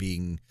just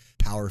being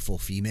powerful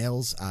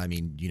females. I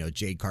mean,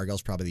 Jade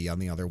Cargill's probably the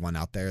only other one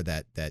out there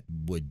that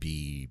would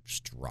be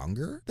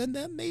stronger than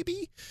them,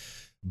 maybe.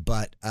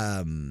 But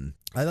I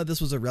thought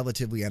this was a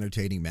relatively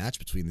entertaining match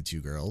between the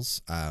 2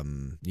 girls.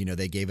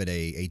 They gave it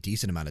a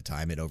decent amount of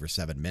time at over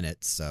 7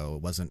 minutes, so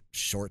it wasn't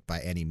short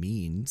by any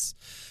means.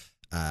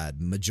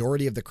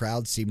 Majority of the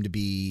crowd seemed to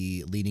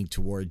be leaning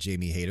toward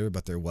Jamie Hayter,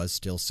 but there was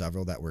still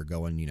several that were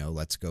going,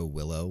 let's go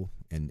Willow,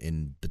 and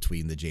in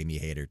between the Jamie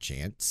Hayter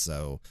chants.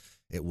 So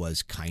it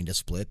was kind of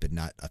split, but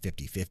not a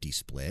 50-50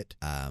 split.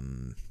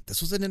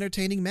 This was an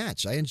entertaining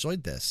match. I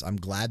enjoyed this. I'm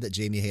glad that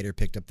Jamie Hayter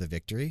picked up the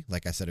victory.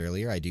 Like I said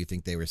earlier, I do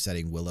think they were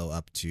setting Willow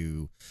up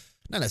to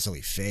not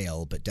necessarily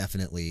fail, but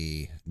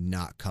definitely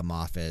not come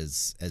off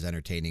as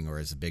entertaining or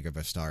as big of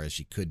a star as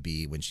she could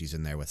be when she's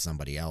in there with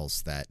somebody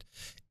else that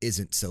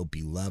isn't so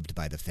beloved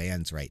by the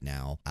fans right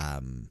now. I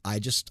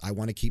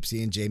want to keep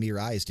seeing Jamie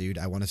rise, dude.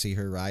 I want to see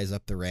her rise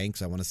up the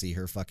ranks. I want to see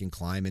her fucking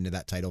climb into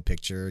that title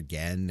picture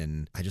again,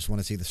 and I just want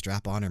to see the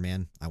strap on her,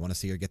 man. I want to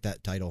see her get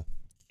that title.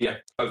 Yeah,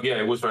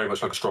 it was very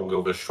much like a strong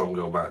girl versus strong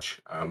girl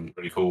match.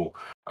 Really cool.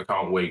 I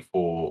can't wait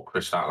for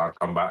Chris Statlander to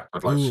come back.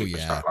 I'd like to see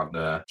Chris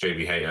Statlander,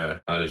 JB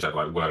Hayter, and there's that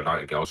like World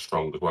Nightingale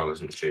strong as well,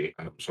 isn't she?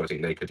 So I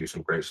think they could do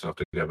some great stuff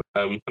together.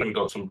 And then we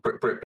got some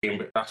Brit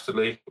being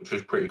Dastardly, which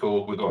was pretty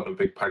cool. We got a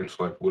big pounce,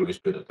 like Willow's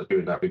bit at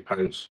doing that big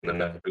pounce,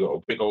 and then we got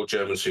a big old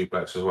German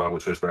suplex as well,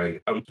 which was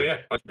great. So yeah,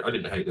 I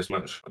didn't hate this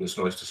match, and it's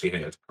nice to see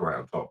Hayter come out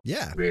on top.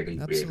 Yeah, really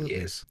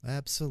is.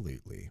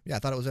 Absolutely. Yeah, I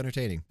thought it was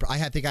entertaining. I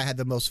think I had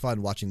the most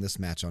fun watching this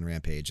match on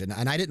Rampage, and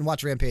I didn't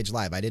watch Rampage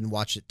live. I didn't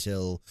watch it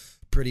till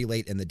pretty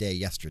late in the day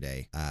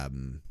yesterday.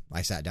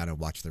 I sat down and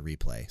watched the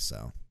replay,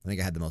 so I think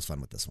I had the most fun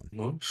with this one.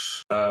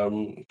 Nice.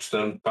 So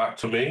then back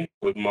to me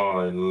with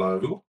my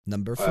low.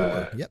 Number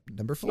 4.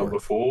 Number 4. Number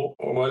 4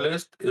 on my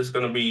list is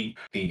going to be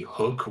the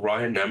Hook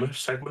Ryan Nemeth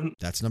segment.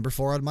 That's number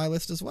 4 on my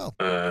list as well.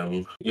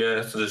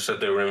 Yeah, so they said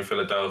they were in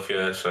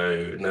Philadelphia, so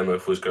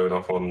Nemeth was going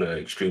off on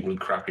extremely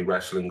crappy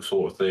wrestling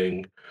sort of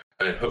thing.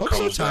 And Hook I'm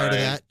so tired of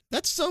that.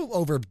 That's so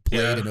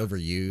overplayed and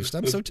overused.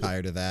 I'm so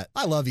tired of that.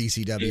 I love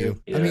ECW.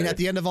 Yeah. I mean, at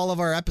the end of all of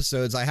our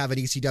episodes, I have an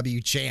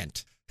ECW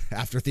chant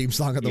after theme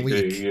song of the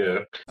week. Yeah,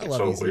 I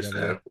love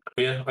ECW.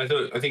 Yeah, I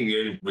think the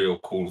only real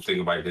cool thing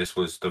about this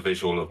was the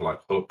visual of like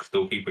Hook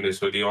still keeping his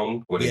hoodie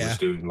on when he was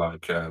doing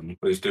like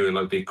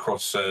the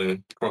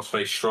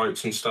crossface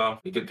strikes and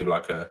stuff. He did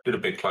a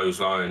big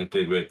clothesline.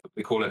 They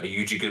call it a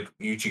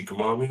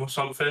Ujigamami or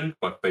something,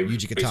 like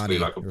Ujigatani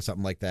like or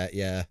something like that.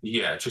 Yeah,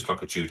 just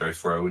like a judo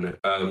throw in it.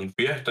 But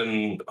yeah,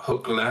 then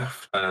Hook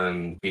left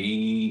and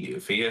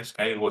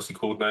VSK, what's he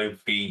called now?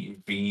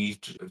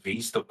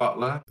 V's the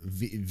Butler.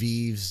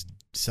 V's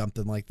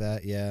something like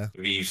that, yeah.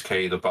 Reeves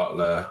K, the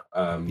Butler.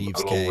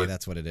 Reeves K,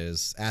 that's what it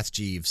is. Ask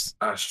Jeeves.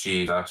 Ask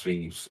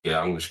Reeves. Yeah,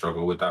 I'm going to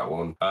struggle with that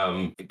one.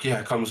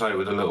 It comes out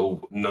with a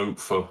little note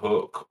for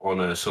Hook on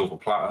a silver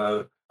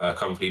platter,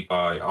 accompanied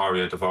by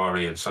Arya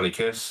Davari and Sonny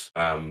Kiss.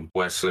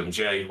 Where's Slim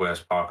J? Where's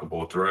Parker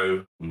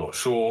Bordeaux? I'm not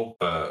sure,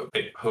 but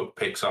Hook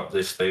picks up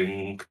this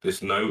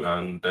note,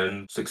 and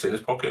then sticks it in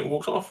his pocket and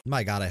walks off.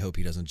 My God, I hope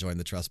he doesn't join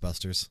the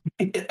Trustbusters.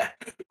 Yeah,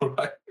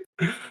 right.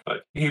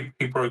 He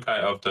broke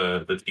out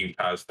of the Team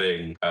Taz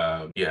thing.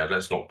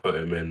 Let's not put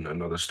him in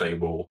another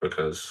stable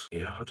because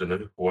I don't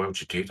know, why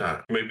would you do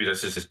that? Maybe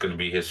this is going to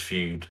be his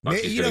feud.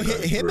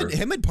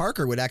 Him and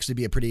Parker would actually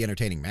be a pretty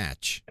entertaining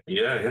match.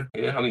 Yeah.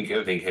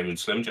 I think him and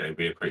Slim J would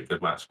be a pretty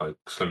good match. Like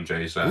Slim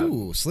J's.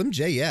 Slim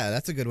J, yeah,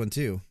 that's a good one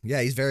too.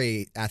 Yeah, he's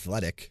very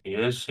athletic. He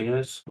is.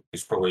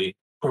 He's probably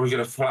going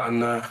to flatten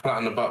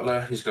the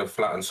Butler. He's going to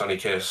flatten Sonny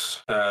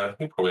Kiss. He'll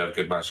probably have a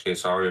good match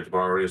against Arya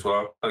Davari as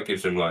well. That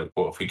gives him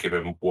if we give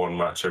him one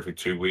match every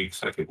 2 weeks,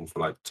 that gives him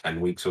for 10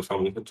 weeks or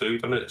something to do,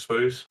 doesn't it, I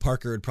suppose?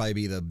 Parker would probably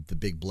be the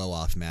big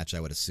blow-off match, I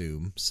would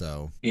assume.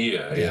 So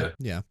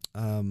Yeah.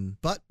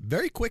 But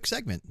very quick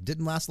segment.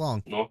 Didn't last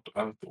long. Not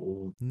at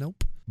all.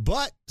 Nope.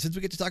 But since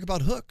we get to talk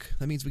about Hook,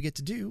 that means we get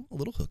to do a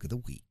little Hook of the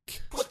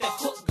Week. What that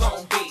hook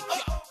gon' be?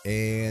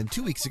 And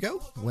 2 weeks ago,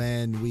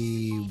 when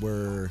we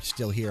were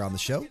still here on the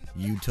show,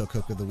 you took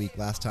Hook of the Week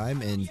last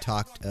time and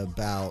talked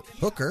about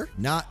Hooker,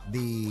 not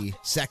the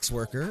sex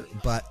worker,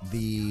 but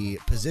the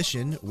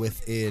position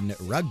within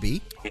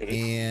rugby.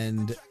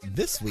 And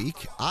this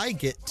week, I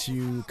get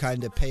to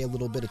kind of pay a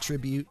little bit of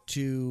tribute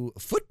to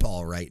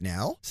football right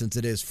now, since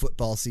it is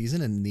football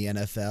season in the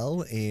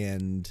NFL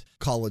and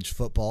college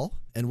football.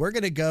 And we're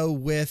going to go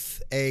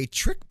with a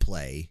trick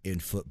play in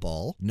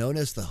football known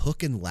as the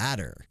hook and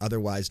ladder,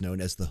 otherwise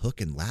known as the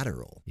hook and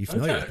lateral. You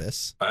familiar with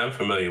this? I am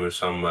familiar with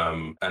some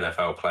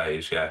NFL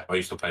plays, yeah. I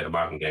used to play the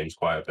Mountain games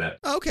quite a bit.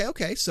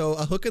 Okay. So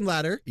a hook and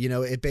ladder,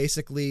 it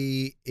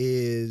basically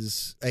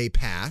is a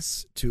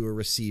pass to a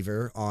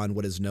receiver on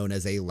what is known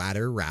as a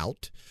ladder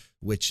route,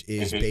 which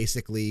is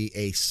basically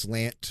a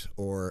slant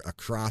or a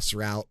cross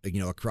route,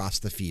 across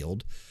the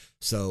field.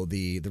 So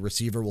the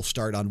receiver will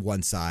start on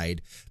one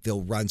side,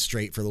 they'll run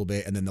straight for a little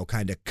bit, and then they'll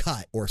kind of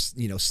cut or,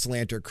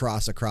 slant or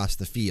cross across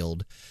the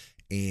field,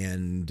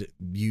 and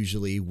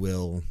usually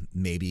will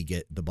maybe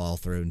get the ball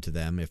thrown to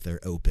them if they're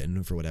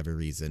open for whatever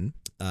reason.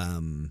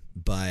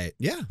 But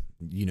yeah,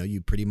 you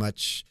pretty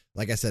much,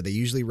 like I said, they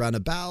usually run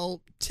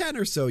about 10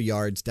 or so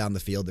yards down the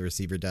field, the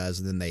receiver does,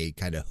 and then they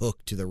kind of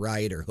hook to the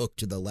right or hook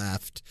to the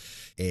left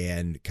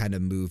and kind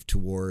of move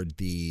toward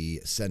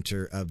the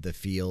center of the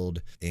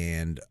field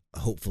and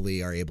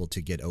hopefully are able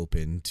to get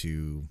open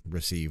to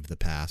receive the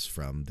pass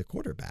from the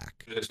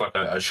quarterback. It's like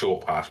a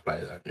short pass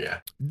play then,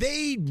 yeah.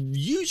 They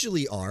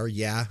usually are,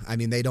 yeah. I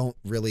mean, they don't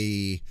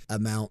really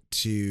amount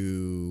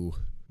to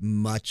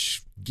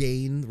much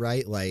gain,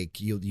 right? Like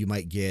you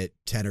might get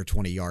 10 or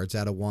 20 yards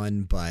out of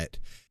one, but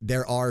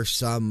there are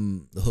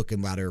some hook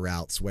and ladder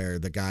routes where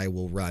the guy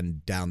will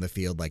run down the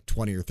field like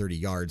 20 or 30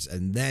 yards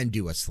and then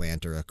do a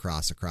slant or a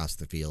cross across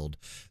the field.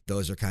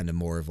 Those are kind of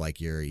more of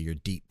like your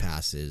deep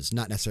passes,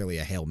 not necessarily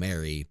a Hail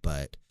Mary,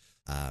 but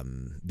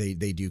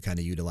They do kind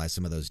of utilize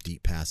some of those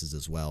deep passes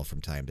as well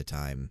from time to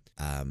time.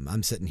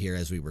 I'm sitting here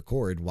as we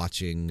record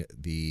watching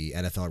the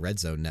NFL Red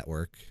Zone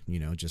Network,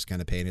 just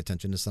kind of paying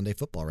attention to Sunday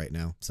football right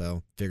now.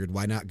 So figured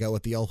why not go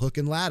with the old hook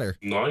and ladder.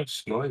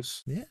 Nice.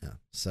 Yeah.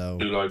 So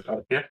You like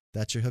that? Yeah.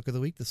 That's your hook of the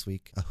week this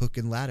week. A hook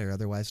and ladder,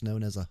 otherwise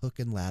known as a hook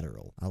and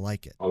lateral. I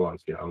like it. I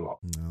like it a lot.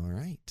 All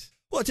right.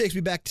 Well, it takes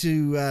me back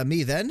to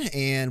me then,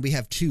 and we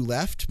have 2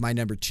 left. My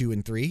number 2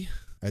 and 3.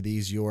 Are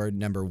these your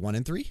number 1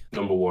 and 3?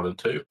 Number 1 and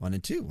 2. 1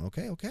 and 2.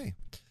 Okay.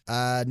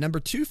 Number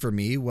 2 for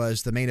me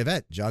was the main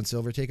event. John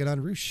Silver taking on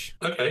Roosh.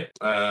 Okay.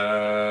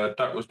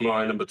 That was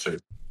my number 2.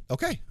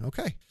 Okay.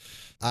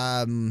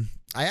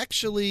 I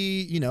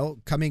actually,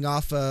 coming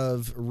off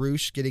of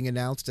Roosh getting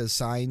announced as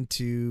signed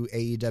to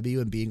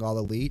AEW and being all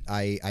elite,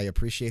 I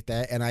appreciate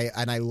that. And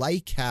I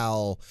like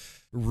how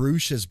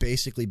Roosh has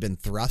basically been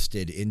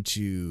thrusted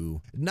into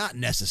not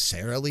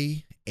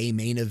necessarily a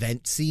main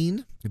event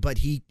scene, but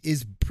he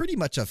is pretty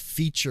much a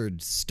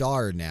featured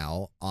star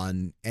now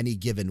on any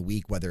given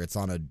week, whether it's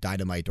on a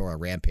Dynamite or a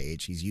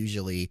Rampage. He's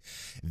usually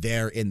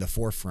there in the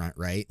forefront,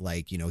 right?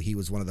 Like, he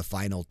was one of the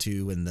final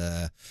 2 in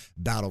the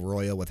Battle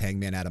Royal with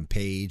Hangman Adam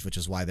Page, which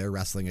is why they're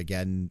wrestling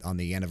again on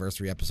the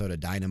anniversary episode of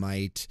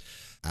Dynamite.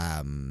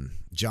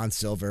 John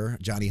Silver,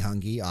 Johnny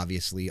Hungy,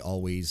 obviously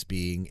always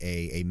being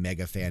a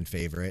mega fan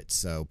favorite,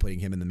 so putting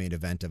him in the main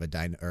event of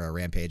a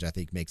Rampage, I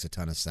think makes a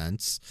ton of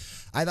sense.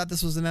 I thought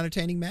this was an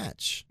entertaining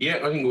match. Yeah,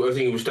 I think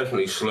it was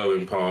definitely slow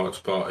in parts,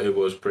 but it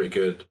was pretty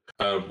good.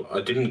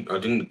 I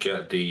didn't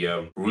get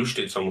the Roosh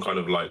did some kind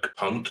of like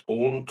punt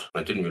haunt.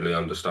 I didn't really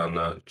understand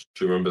that.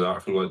 Do you remember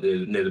that from like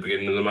near the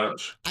beginning of the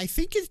match? I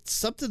think it's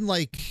something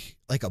like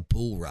a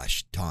bull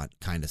rush taunt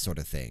kind of sort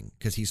of thing,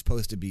 because he's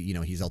supposed to be,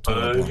 he's El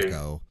Toro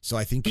Blanco, so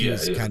I think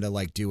he's kind of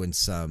like doing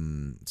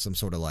some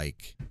sort of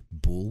like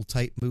bull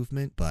type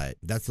movement, but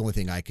that's the only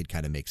thing I could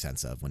kind of make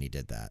sense of when he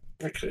did that.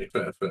 Okay,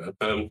 fair.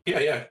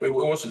 Yeah. It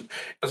wasn't,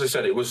 as I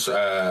said, it was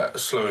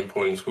slow in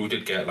points. We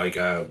did get like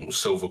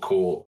Silver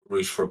Court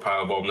Roosh for a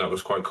powerbomb. That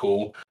was quite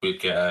cool. We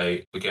get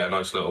a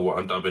nice little, what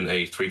I'm dubbing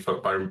a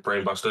 3-foot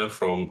brainbuster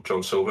from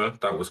John Silver.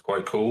 That was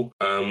quite cool.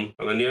 And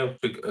then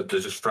the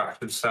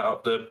distraction set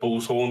up the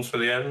bull's horns for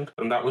the end,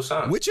 and that was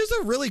that. Which is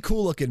a really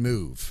cool looking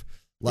move.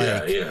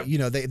 Like,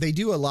 they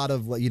do a lot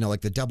of,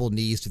 like the double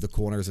knees to the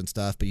corners and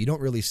stuff, but you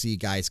don't really see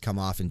guys come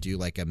off and do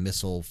like a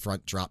missile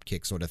front drop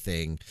kick sort of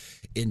thing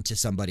into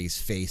somebody's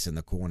face in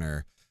the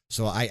corner.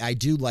 So I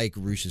do like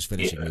Roosh's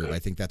finishing move. I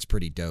think that's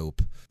pretty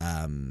dope.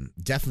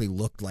 Definitely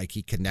looked like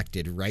he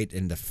connected right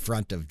in the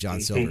front of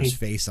John Silver's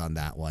face on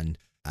that one.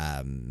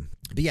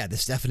 But yeah,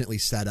 this definitely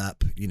set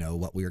up,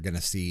 what we were going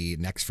to see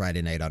next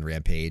Friday night on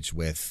Rampage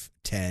with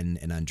 10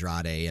 and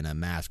Andrade in a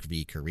Mask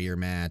v career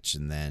match.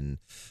 And then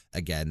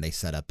again, they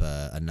set up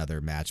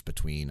another match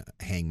between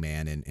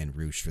Hangman and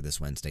Roosh for this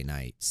Wednesday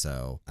night.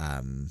 So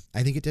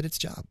I think it did its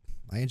job.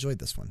 I enjoyed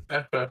this one.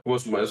 Yeah, it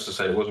wasn't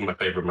my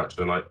favorite match of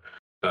the night.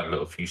 That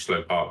little few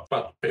slow parts,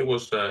 but it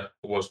was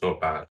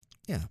not bad.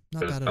 Yeah,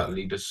 not bad at all.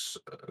 Lead us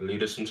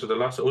into the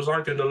last. Was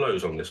I doing the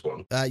lows on this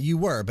one? You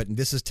were, but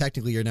this is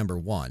technically your number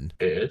 1.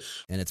 It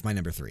is, and it's my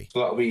number 3. So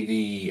that'll be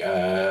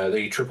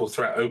the triple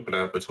threat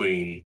opener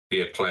between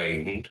the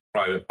Acclaimed,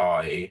 Private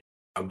Party,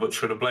 and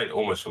Butcher and the Blade.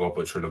 Almost forgot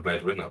Butcher and the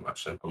Blade were in that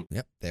match.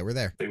 Yep, they were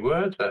there. They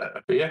were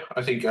there. But yeah,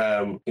 I think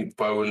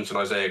Bowens and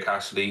Isaiah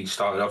Cassidy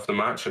started off the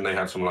match, and they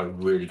had some like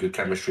really good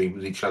chemistry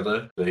with each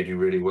other. They do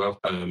really well.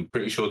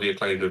 Pretty sure the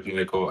Acclaimed have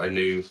now got a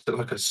new,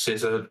 like a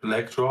scissor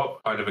leg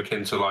drop, kind of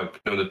akin to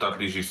like the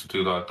Dudleys used to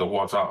do like the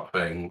what's up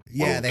thing.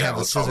 Yeah, they have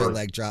a scissor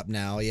leg drop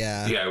now.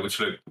 Yeah. Yeah, which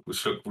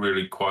looked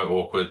really quite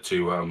awkward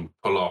to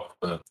pull off.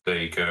 But there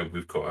you go.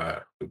 We've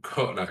got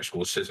an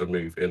actual scissor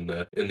move in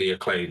the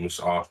Acclaim's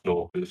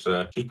arsenal.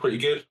 It's pretty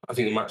good. I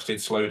think the match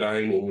did slow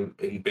down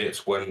in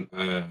bits when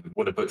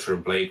the Butcher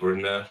and Blade were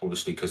in there,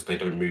 obviously because they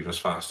don't move as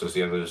fast as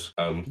the others.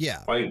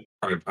 Yeah.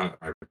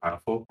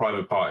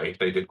 Private Party,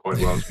 they did quite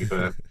well, to be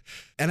fair.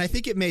 And I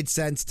think it made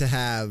sense to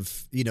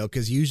have,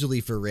 because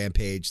usually for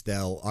Rampage,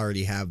 they'll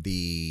already have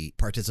the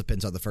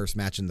participants on the first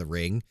match in the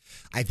ring.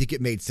 I think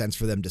it made sense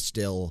for them to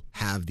still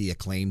have the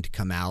Acclaimed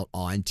come out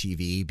on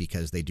TV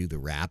because they do the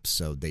raps,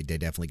 so they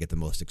definitely get the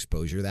most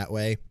exposure that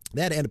way.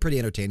 They had a pretty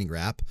entertaining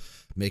rap,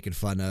 making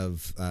fun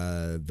of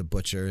the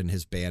Butcher and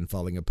his band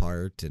falling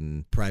apart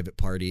and Private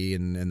Party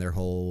and their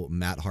whole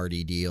Matt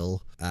Hardy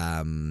deal.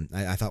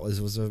 I thought it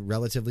was a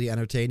relatively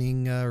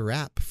entertaining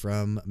rap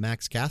from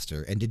Max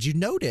Caster. And did you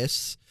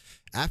notice,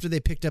 after they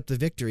picked up the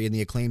victory and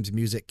the Acclaim's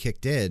music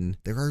kicked in,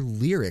 there are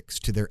lyrics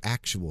to their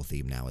actual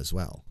theme now as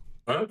well?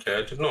 Okay,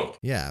 I did not.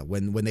 Yeah,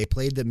 when they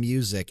played the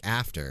music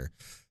after,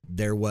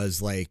 there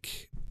was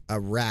like a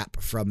rap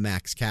from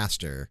Max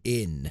Caster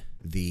in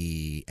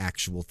the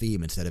actual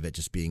theme instead of it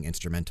just being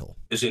instrumental.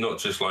 Is it not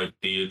just like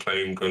the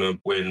Acclaim gonna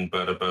win,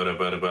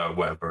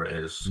 whatever it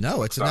is?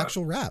 No, it's an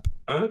actual rap.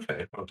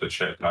 Okay, I'll have to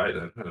check that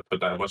then. I'll put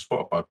that in my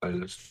Spotify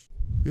playlist.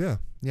 Yeah,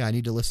 I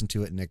need to listen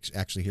to it and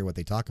actually hear what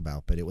they talk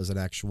about, but it was an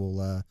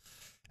actual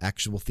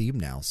actual theme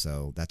now,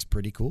 so that's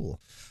pretty cool.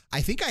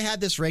 I think I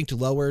had this ranked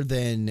lower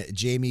than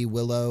Jamie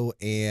Willow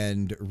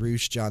and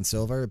Roosh John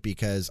Silver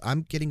because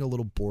I'm getting a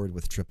little bored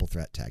with triple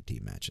threat tag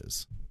team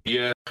matches.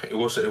 Yeah, it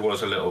was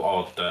a little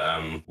odd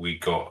that we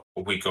got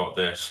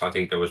this. I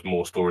think there was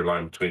more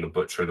storyline between the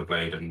Butcher and the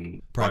Blade,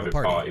 and Private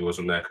Party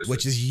wasn't there.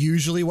 Which is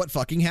usually what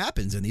fucking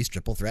happens in these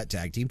triple threat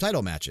tag team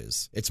title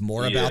matches. It's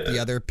more about the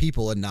other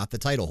people and not the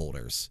title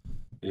holders.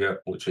 Yeah,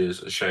 which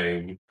is a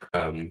shame.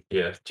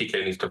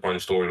 TK needs to find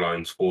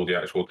storylines for the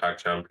actual tag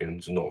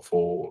champions, not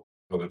for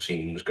other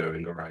teams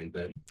going around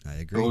them. I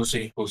agree.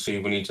 We'll see.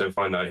 We need to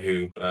find out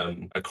who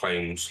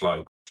Acclaim's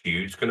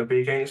feud's going to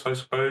be against, I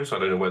suppose. I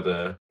don't know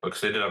whether,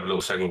 because they did have a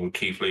little segment with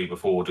Keith Lee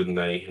before, didn't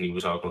they? And he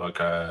was talking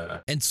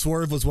And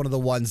Swerve was one of the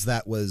ones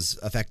that was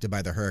affected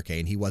by the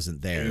hurricane. He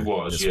wasn't there. He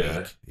was, this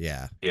week.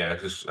 Yeah. Yeah,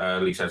 because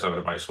Lee said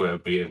something about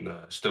Swerve being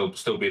still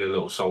being a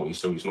little salty,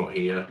 so he's not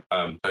here.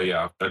 I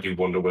do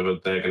wonder whether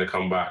they're going to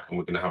come back and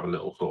we're going to have a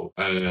little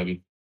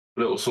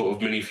sort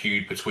of mini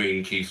feud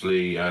between Keith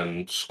Lee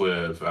and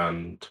Swerve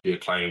and the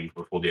Acclaimed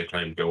before the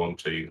Acclaimed go on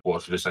to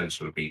what should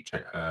essentially be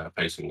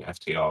facing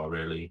FTR,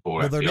 really.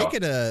 Well,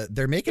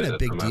 they're making a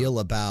big deal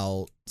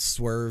about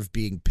Swerve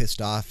being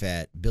pissed off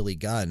at Billy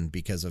Gunn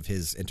because of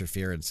his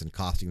interference and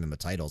costing them the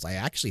titles. I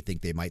actually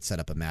think they might set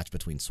up a match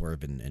between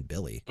Swerve and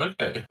Billy.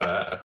 Okay.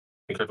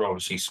 I think I'd rather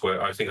see Swerve.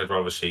 I think I'd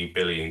rather see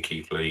Billy and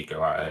Keith Lee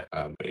go at it.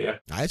 But yeah,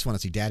 I just want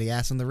to see Daddy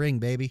Ass in the ring,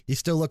 baby. He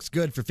still looks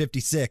good for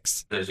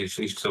 56. He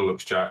still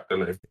looks jacked,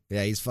 doesn't he?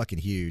 Yeah, he's fucking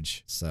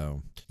huge.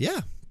 So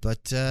yeah,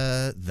 but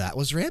that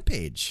was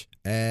Rampage,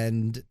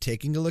 and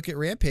taking a look at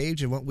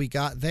Rampage and what we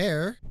got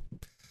there.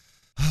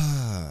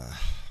 From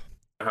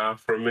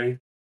me.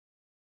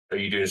 Are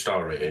you doing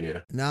star rating?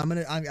 Yeah. No,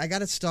 I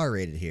got it star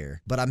rated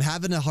here, but I'm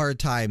having a hard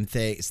time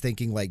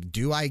thinking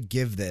do I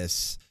give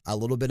this a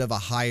little bit of a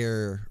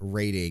higher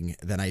rating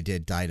than I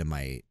did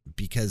Dynamite,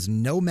 because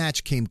no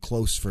match came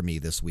close for me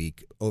this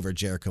week over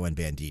Jericho and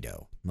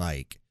Bandito.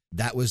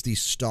 That was the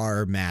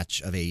star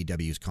match of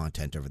AEW's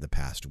content over the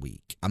past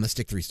week. I'm gonna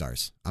stick 3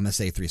 stars. I'm gonna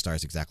say 3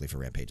 stars exactly for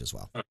Rampage as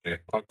well. Okay,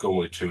 I'll go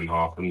with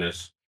 2.5 on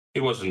this.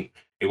 It wasn't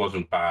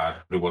bad,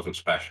 but it wasn't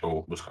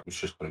special. It was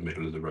just kind of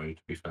middle of the road,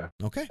 to be fair.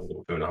 Okay.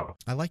 2.5.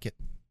 I like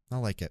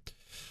it.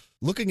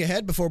 Looking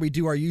ahead, before we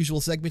do our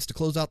usual segments to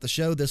close out the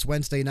show this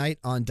Wednesday night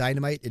on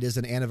Dynamite, it is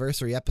an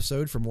anniversary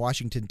episode from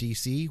Washington,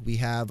 D.C. We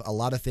have a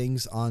lot of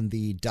things on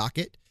the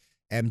docket.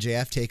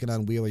 MJF taking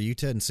on Wheeler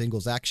Yuta in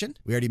singles action.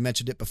 We already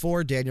mentioned it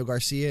before. Daniel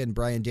Garcia and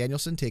Bryan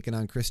Danielson taking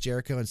on Chris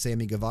Jericho and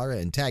Sammy Guevara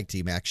in tag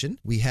team action.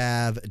 We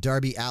have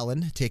Darby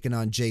Allin taking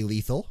on Jay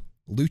Lethal.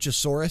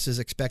 Luchasaurus is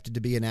expected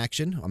to be in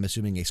action. I'm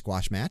assuming a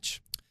squash match.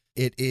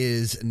 It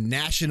is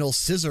National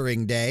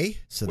Scissoring Day,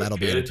 so that'll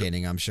be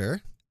entertaining, I'm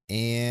sure.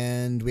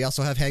 And we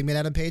also have Hangman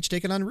Adam Page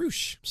taking on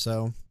Roosh.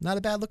 So not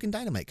a bad looking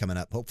Dynamite coming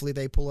up. Hopefully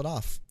they pull it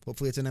off.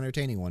 Hopefully it's an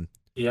entertaining one.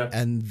 Yeah.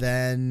 And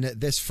then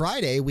this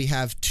Friday, we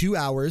have 2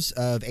 hours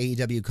of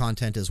AEW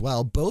content as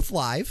well, both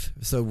live.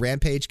 So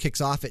Rampage kicks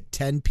off at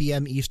 10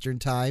 p.m. Eastern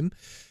Time.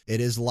 It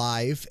is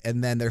live,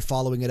 and then they're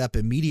following it up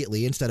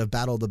immediately. Instead of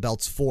Battle of the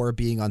Belts 4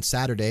 being on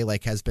Saturday,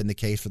 like has been the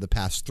case for the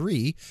past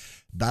 3,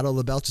 Battle of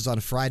the Belts is on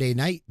Friday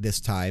night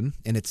this time,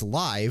 and it's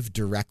live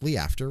directly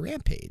after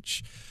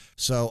Rampage.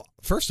 So,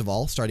 first of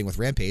all, starting with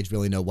Rampage, we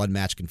only know 1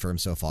 match confirmed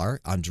so far.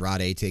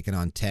 Andrade taking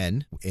on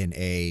 10 in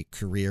a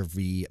Career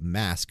v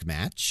Mask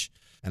match.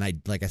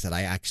 And like I said,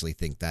 I actually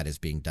think that is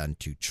being done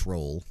to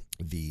troll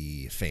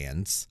the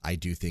fans. I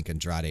do think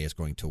Andrade is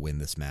going to win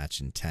this match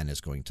and 10 is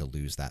going to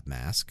lose that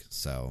mask.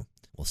 So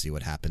we'll see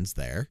what happens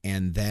there.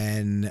 And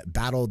then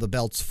Battle of the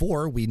Belts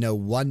 4, we know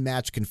 1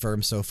 match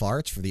confirmed so far.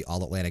 It's for the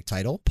All Atlantic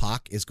title.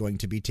 Pac is going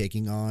to be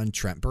taking on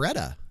Trent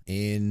Beretta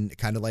in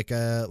kind of like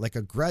a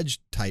grudge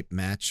type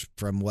match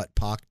from what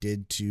Pac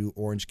did to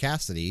Orange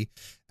Cassidy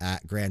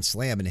at Grand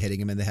Slam and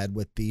hitting him in the head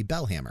with the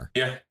bell hammer.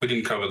 Yeah, we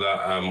didn't cover that,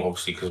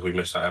 obviously, because we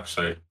missed that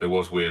episode. It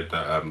was weird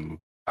that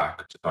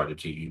Pac decided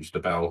to use the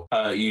bell,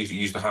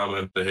 use the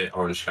hammer to hit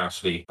Orange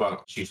Cassidy.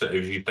 But she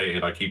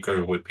stated, I keep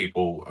going with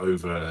people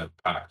over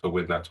Pac to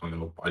win that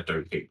title. I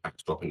don't think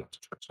Pac's dropping that to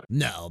Trent. So.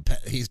 No,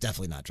 he's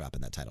definitely not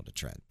dropping that title to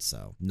Trent.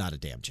 So not a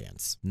damn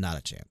chance. Not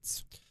a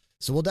chance.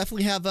 So we'll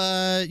definitely have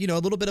a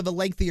little bit of a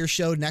lengthier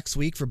show next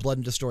week for Blood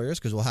and Destroyers,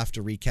 because we'll have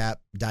to recap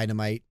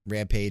Dynamite,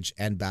 Rampage,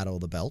 and Battle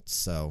of the Belts.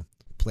 So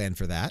plan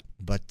for that.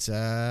 But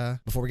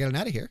before we get on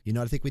out of here, you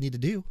know what I think we need to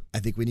do? I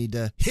think we need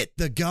to hit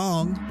the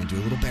gong and do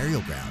a little burial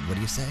ground. What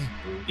do you say?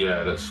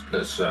 Yeah, let's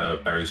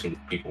bury some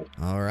people.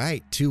 All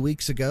right. 2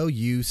 weeks ago,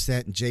 you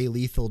sent Jay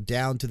Lethal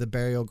down to the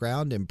burial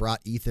ground and brought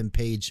Ethan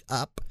Page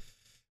up.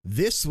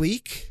 This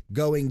week,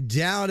 going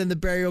down in the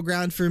burial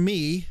ground for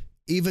me,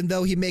 even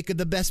though he making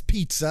the best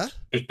pizza,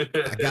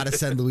 I got to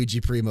send Luigi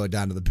Primo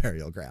down to the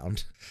burial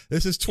ground.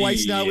 This is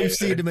twice now we've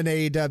seen him in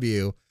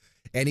AEW,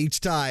 and each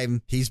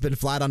time he's been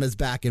flat on his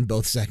back in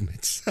both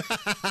segments.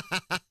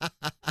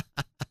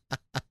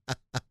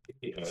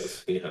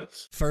 Yes.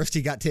 First,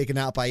 he got taken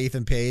out by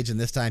Ethan Page, and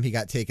this time he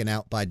got taken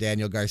out by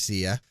Daniel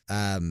Garcia.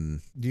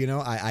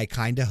 I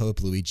kind of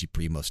hope Luigi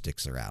Primo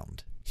sticks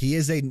around. He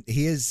is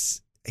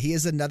he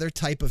is another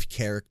type of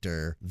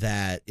character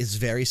that is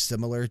very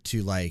similar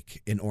to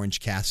like an Orange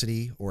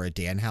Cassidy or a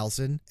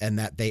Danhausen, and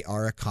that they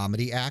are a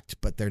comedy act,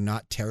 but they're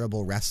not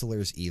terrible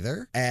wrestlers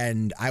either.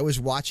 And I was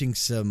watching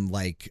some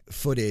like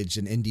footage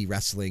and indie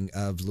wrestling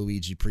of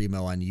Luigi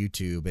Primo on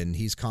YouTube, and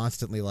he's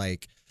constantly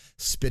like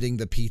spitting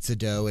the pizza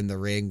dough in the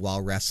ring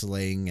while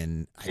wrestling,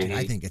 and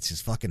I think it's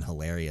just fucking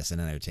hilarious and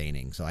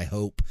entertaining. So I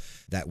hope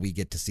that we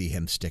get to see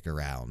him stick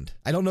around.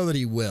 I don't know that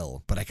he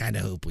will, but I kind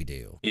of hope we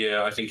do.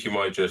 Yeah, I think he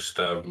might just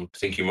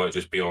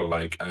be on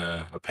like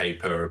a pay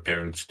per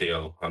appearance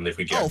deal, and if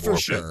we get more for of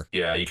sure,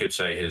 yeah, you could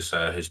say his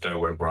dough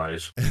won't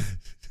rise.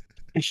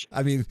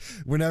 I mean,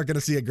 we're not going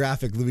to see a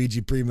graphic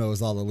Luigi Primo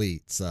is all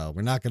elite, so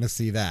we're not going to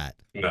see that.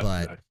 No,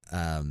 but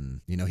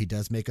you know, he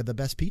does make the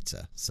best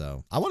pizza,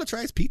 so I want to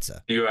try his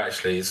pizza. You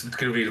actually, it's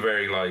going to be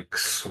very like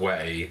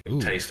sweaty.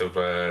 Taste of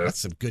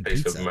that's some good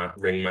pizza. Of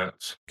ring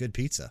mats. Good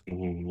pizza.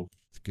 Mm-hmm.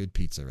 It's good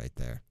pizza right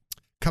there.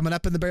 Coming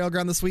up in the Burial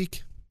Ground this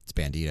week, it's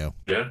Bandito.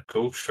 Yeah,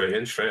 cool. Straight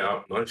in, straight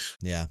out. Nice.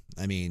 Yeah,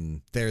 I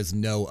mean, there's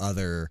no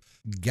other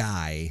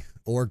guy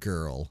or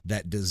girl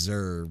that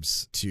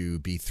deserves to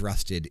be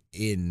thrusted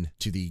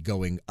into the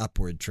going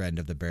upward trend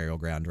of the Burial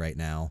Ground right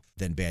now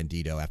than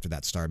Bandito after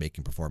that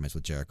star-making performance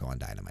with Jericho on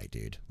Dynamite,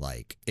 dude.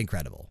 Like,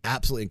 incredible.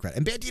 Absolutely incredible.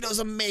 And Bandito's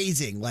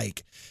amazing.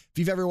 Like, if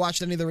you've ever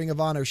watched any of the Ring of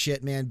Honor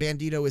shit, man,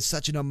 Bandito is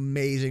such an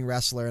amazing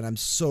wrestler, and I'm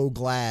so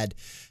glad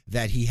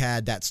that he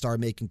had that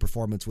star-making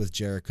performance with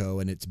Jericho,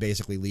 and it's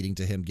basically leading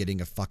to him getting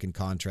a fucking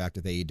contract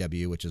with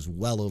AEW, which is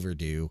well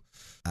overdue.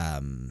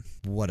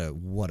 What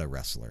a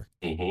wrestler.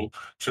 Mm-hmm.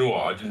 Do you know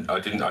what?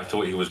 I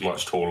thought he was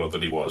much taller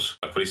than he was.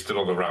 Like, when he stood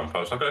on the ramp, I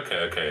was like,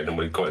 okay. And then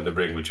when he got in the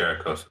ring with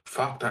Jericho, I was like,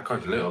 fuck, that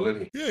guy's little,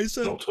 isn't he? Yeah, he's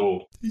not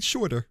tall. He's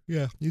shorter.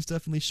 Yeah, he's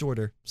definitely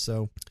shorter.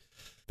 So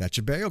that's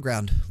your Burial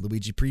Ground.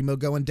 Luigi Primo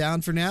going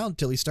down for now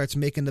until he starts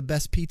making the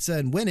best pizza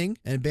and winning,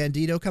 and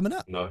Bandito coming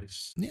up.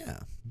 Nice. Yeah,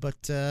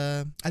 but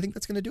I think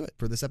that's going to do it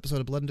for this episode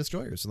of Blood and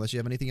Destroyers, unless you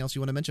have anything else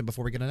you want to mention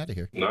before we get out of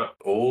here. No,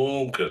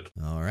 all good.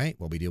 All right.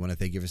 Well, we do want to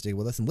thank you for staying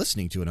with us and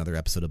listening to another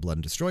episode of Blood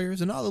and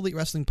Destroyers, an all-elite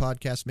wrestling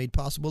podcast made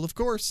possible, of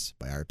course,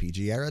 by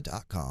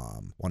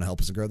RPGera.com. Want to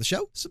help us and grow the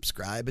show?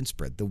 Subscribe and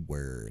spread the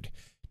word.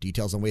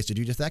 Details on ways to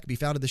do just that can be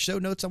found in the show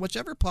notes on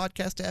whichever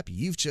podcast app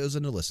you've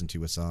chosen to listen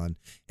to us on.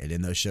 And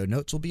in those show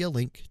notes will be a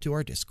link to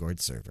our Discord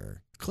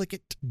server. Click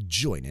it,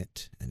 join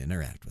it, and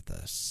interact with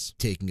us.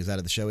 Taking us out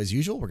of the show as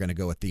usual, we're going to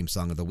go with Theme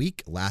Song of the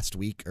Week. Last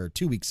week, or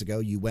 2 weeks ago,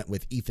 you went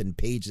with Ethan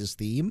Page's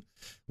theme,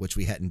 which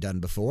we hadn't done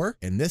before.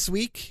 And this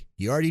week,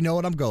 you already know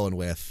what I'm going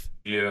with.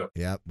 Yeah.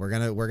 Yep, we're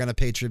gonna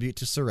pay tribute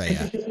to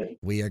Sir-rey-uh.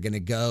 We are going to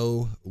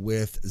go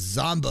with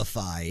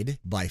Zombified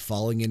by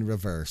Falling in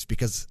Reverse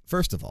because,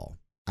 first of all,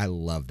 I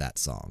love that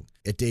song.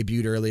 It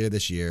debuted earlier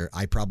this year.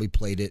 I probably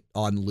played it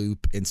on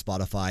loop in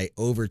Spotify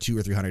over 200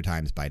 or 300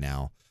 times by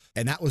now.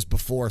 And that was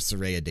before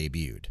Sir-rey-uh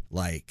debuted.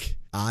 Like,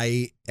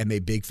 I am a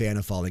big fan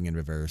of Falling in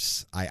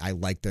Reverse. I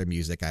like their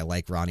music. I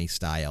like Ronnie's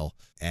style.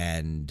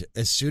 And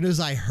as soon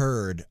as I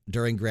heard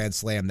during Grand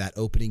Slam that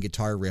opening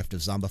guitar riff of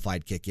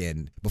Zombified kick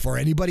in, before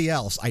anybody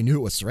else, I knew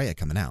it was Sir-rey-uh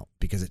coming out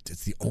because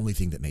it's the only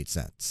thing that made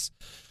sense.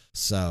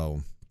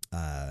 So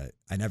I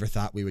never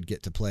thought we would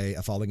get to play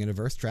a Falling in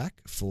Reverse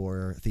track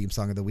for Theme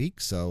Song of the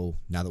Week, so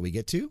now that we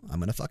get to, I'm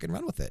going to fucking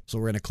run with it. So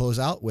we're going to close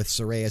out with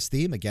Sir-rey-uh's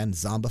theme, again,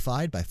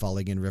 Zombified by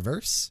Falling in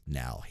Reverse.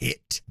 Now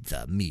hit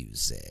the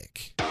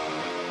music.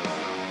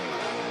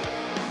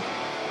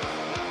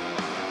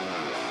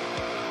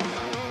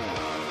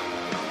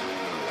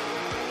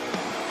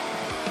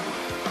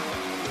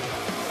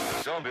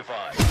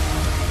 Zombified.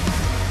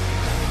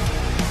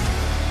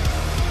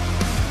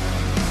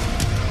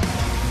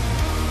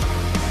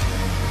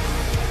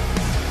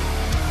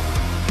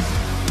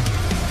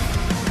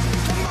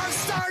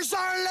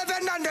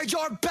 Under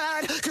your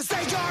bed, cause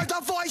they are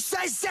the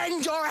voices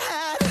in your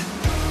head.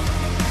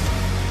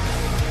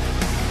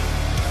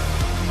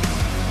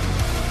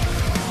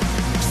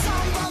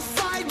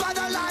 Zombified by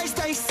the lies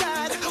they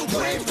said.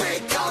 We've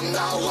become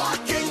the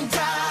walking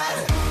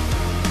dead.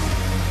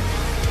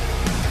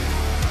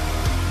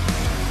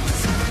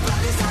 Cause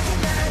everybody's like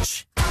an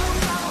edge. Oh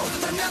no,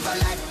 they never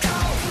let go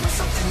of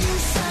something you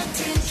said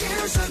 10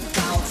 years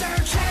ago.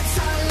 They're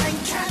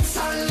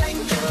canceling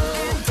you.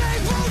 And they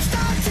won't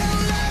stop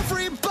till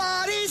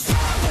everybody's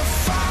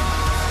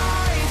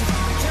zombified.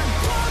 They're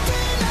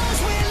bugging us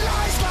with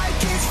lies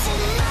like it's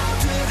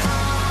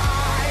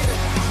formaldehyde.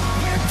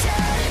 We're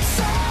dead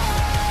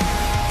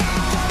inside.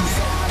 It goes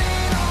on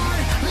and on,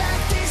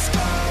 let this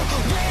go.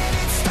 When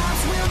it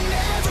stops, we'll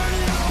never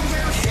know.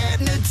 We're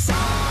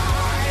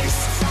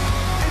hypnotized.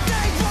 And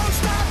they won't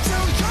stop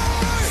till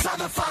you're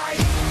zombified.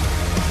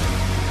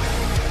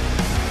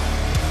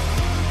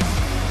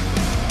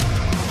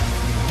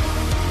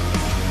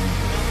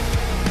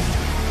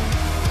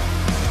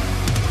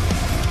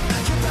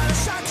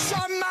 Shut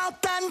your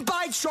mouth and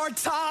bite your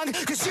tongue,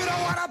 cause you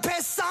don't wanna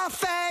piss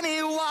off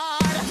anyone.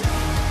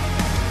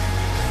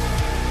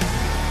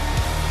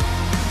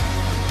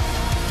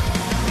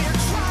 We're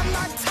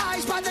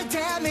traumatized by the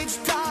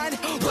damage done.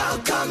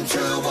 Welcome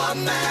to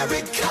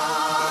America.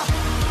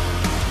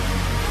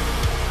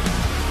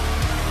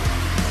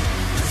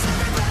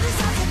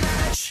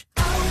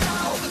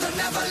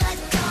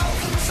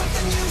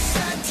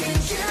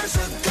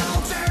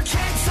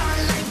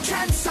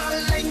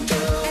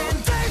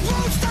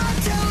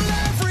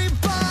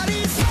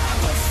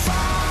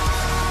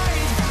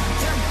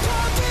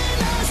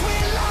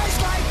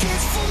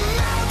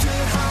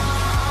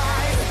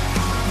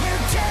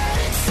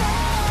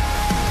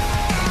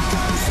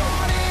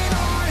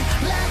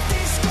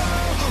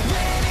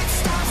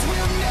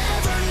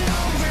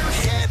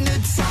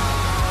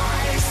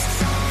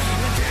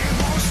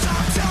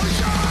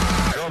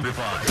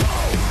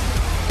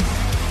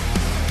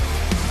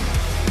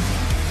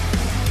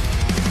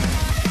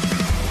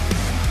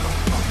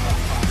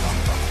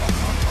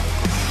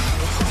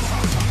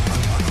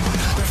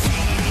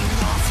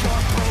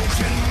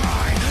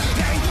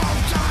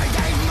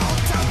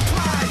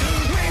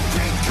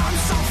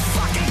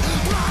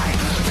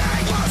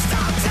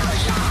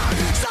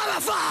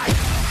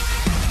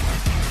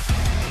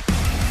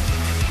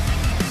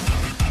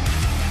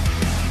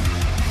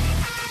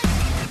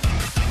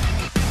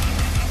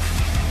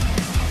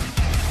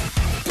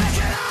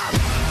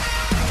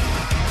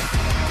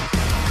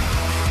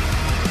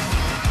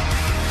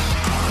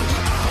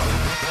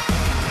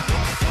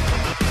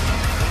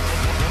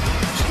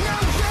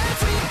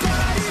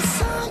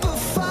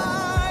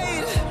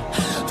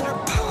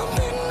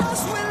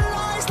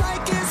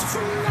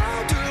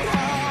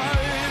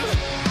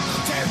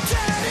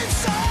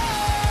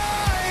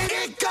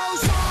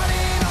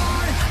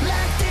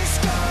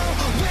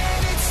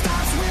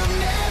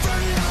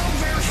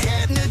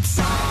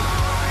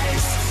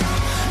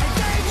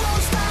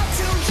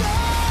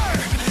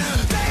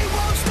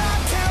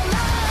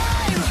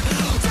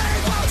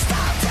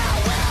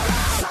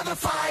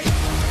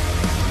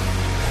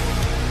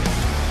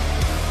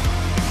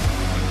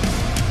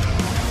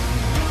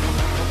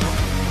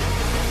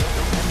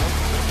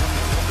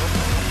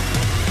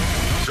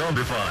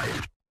 Round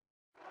 5.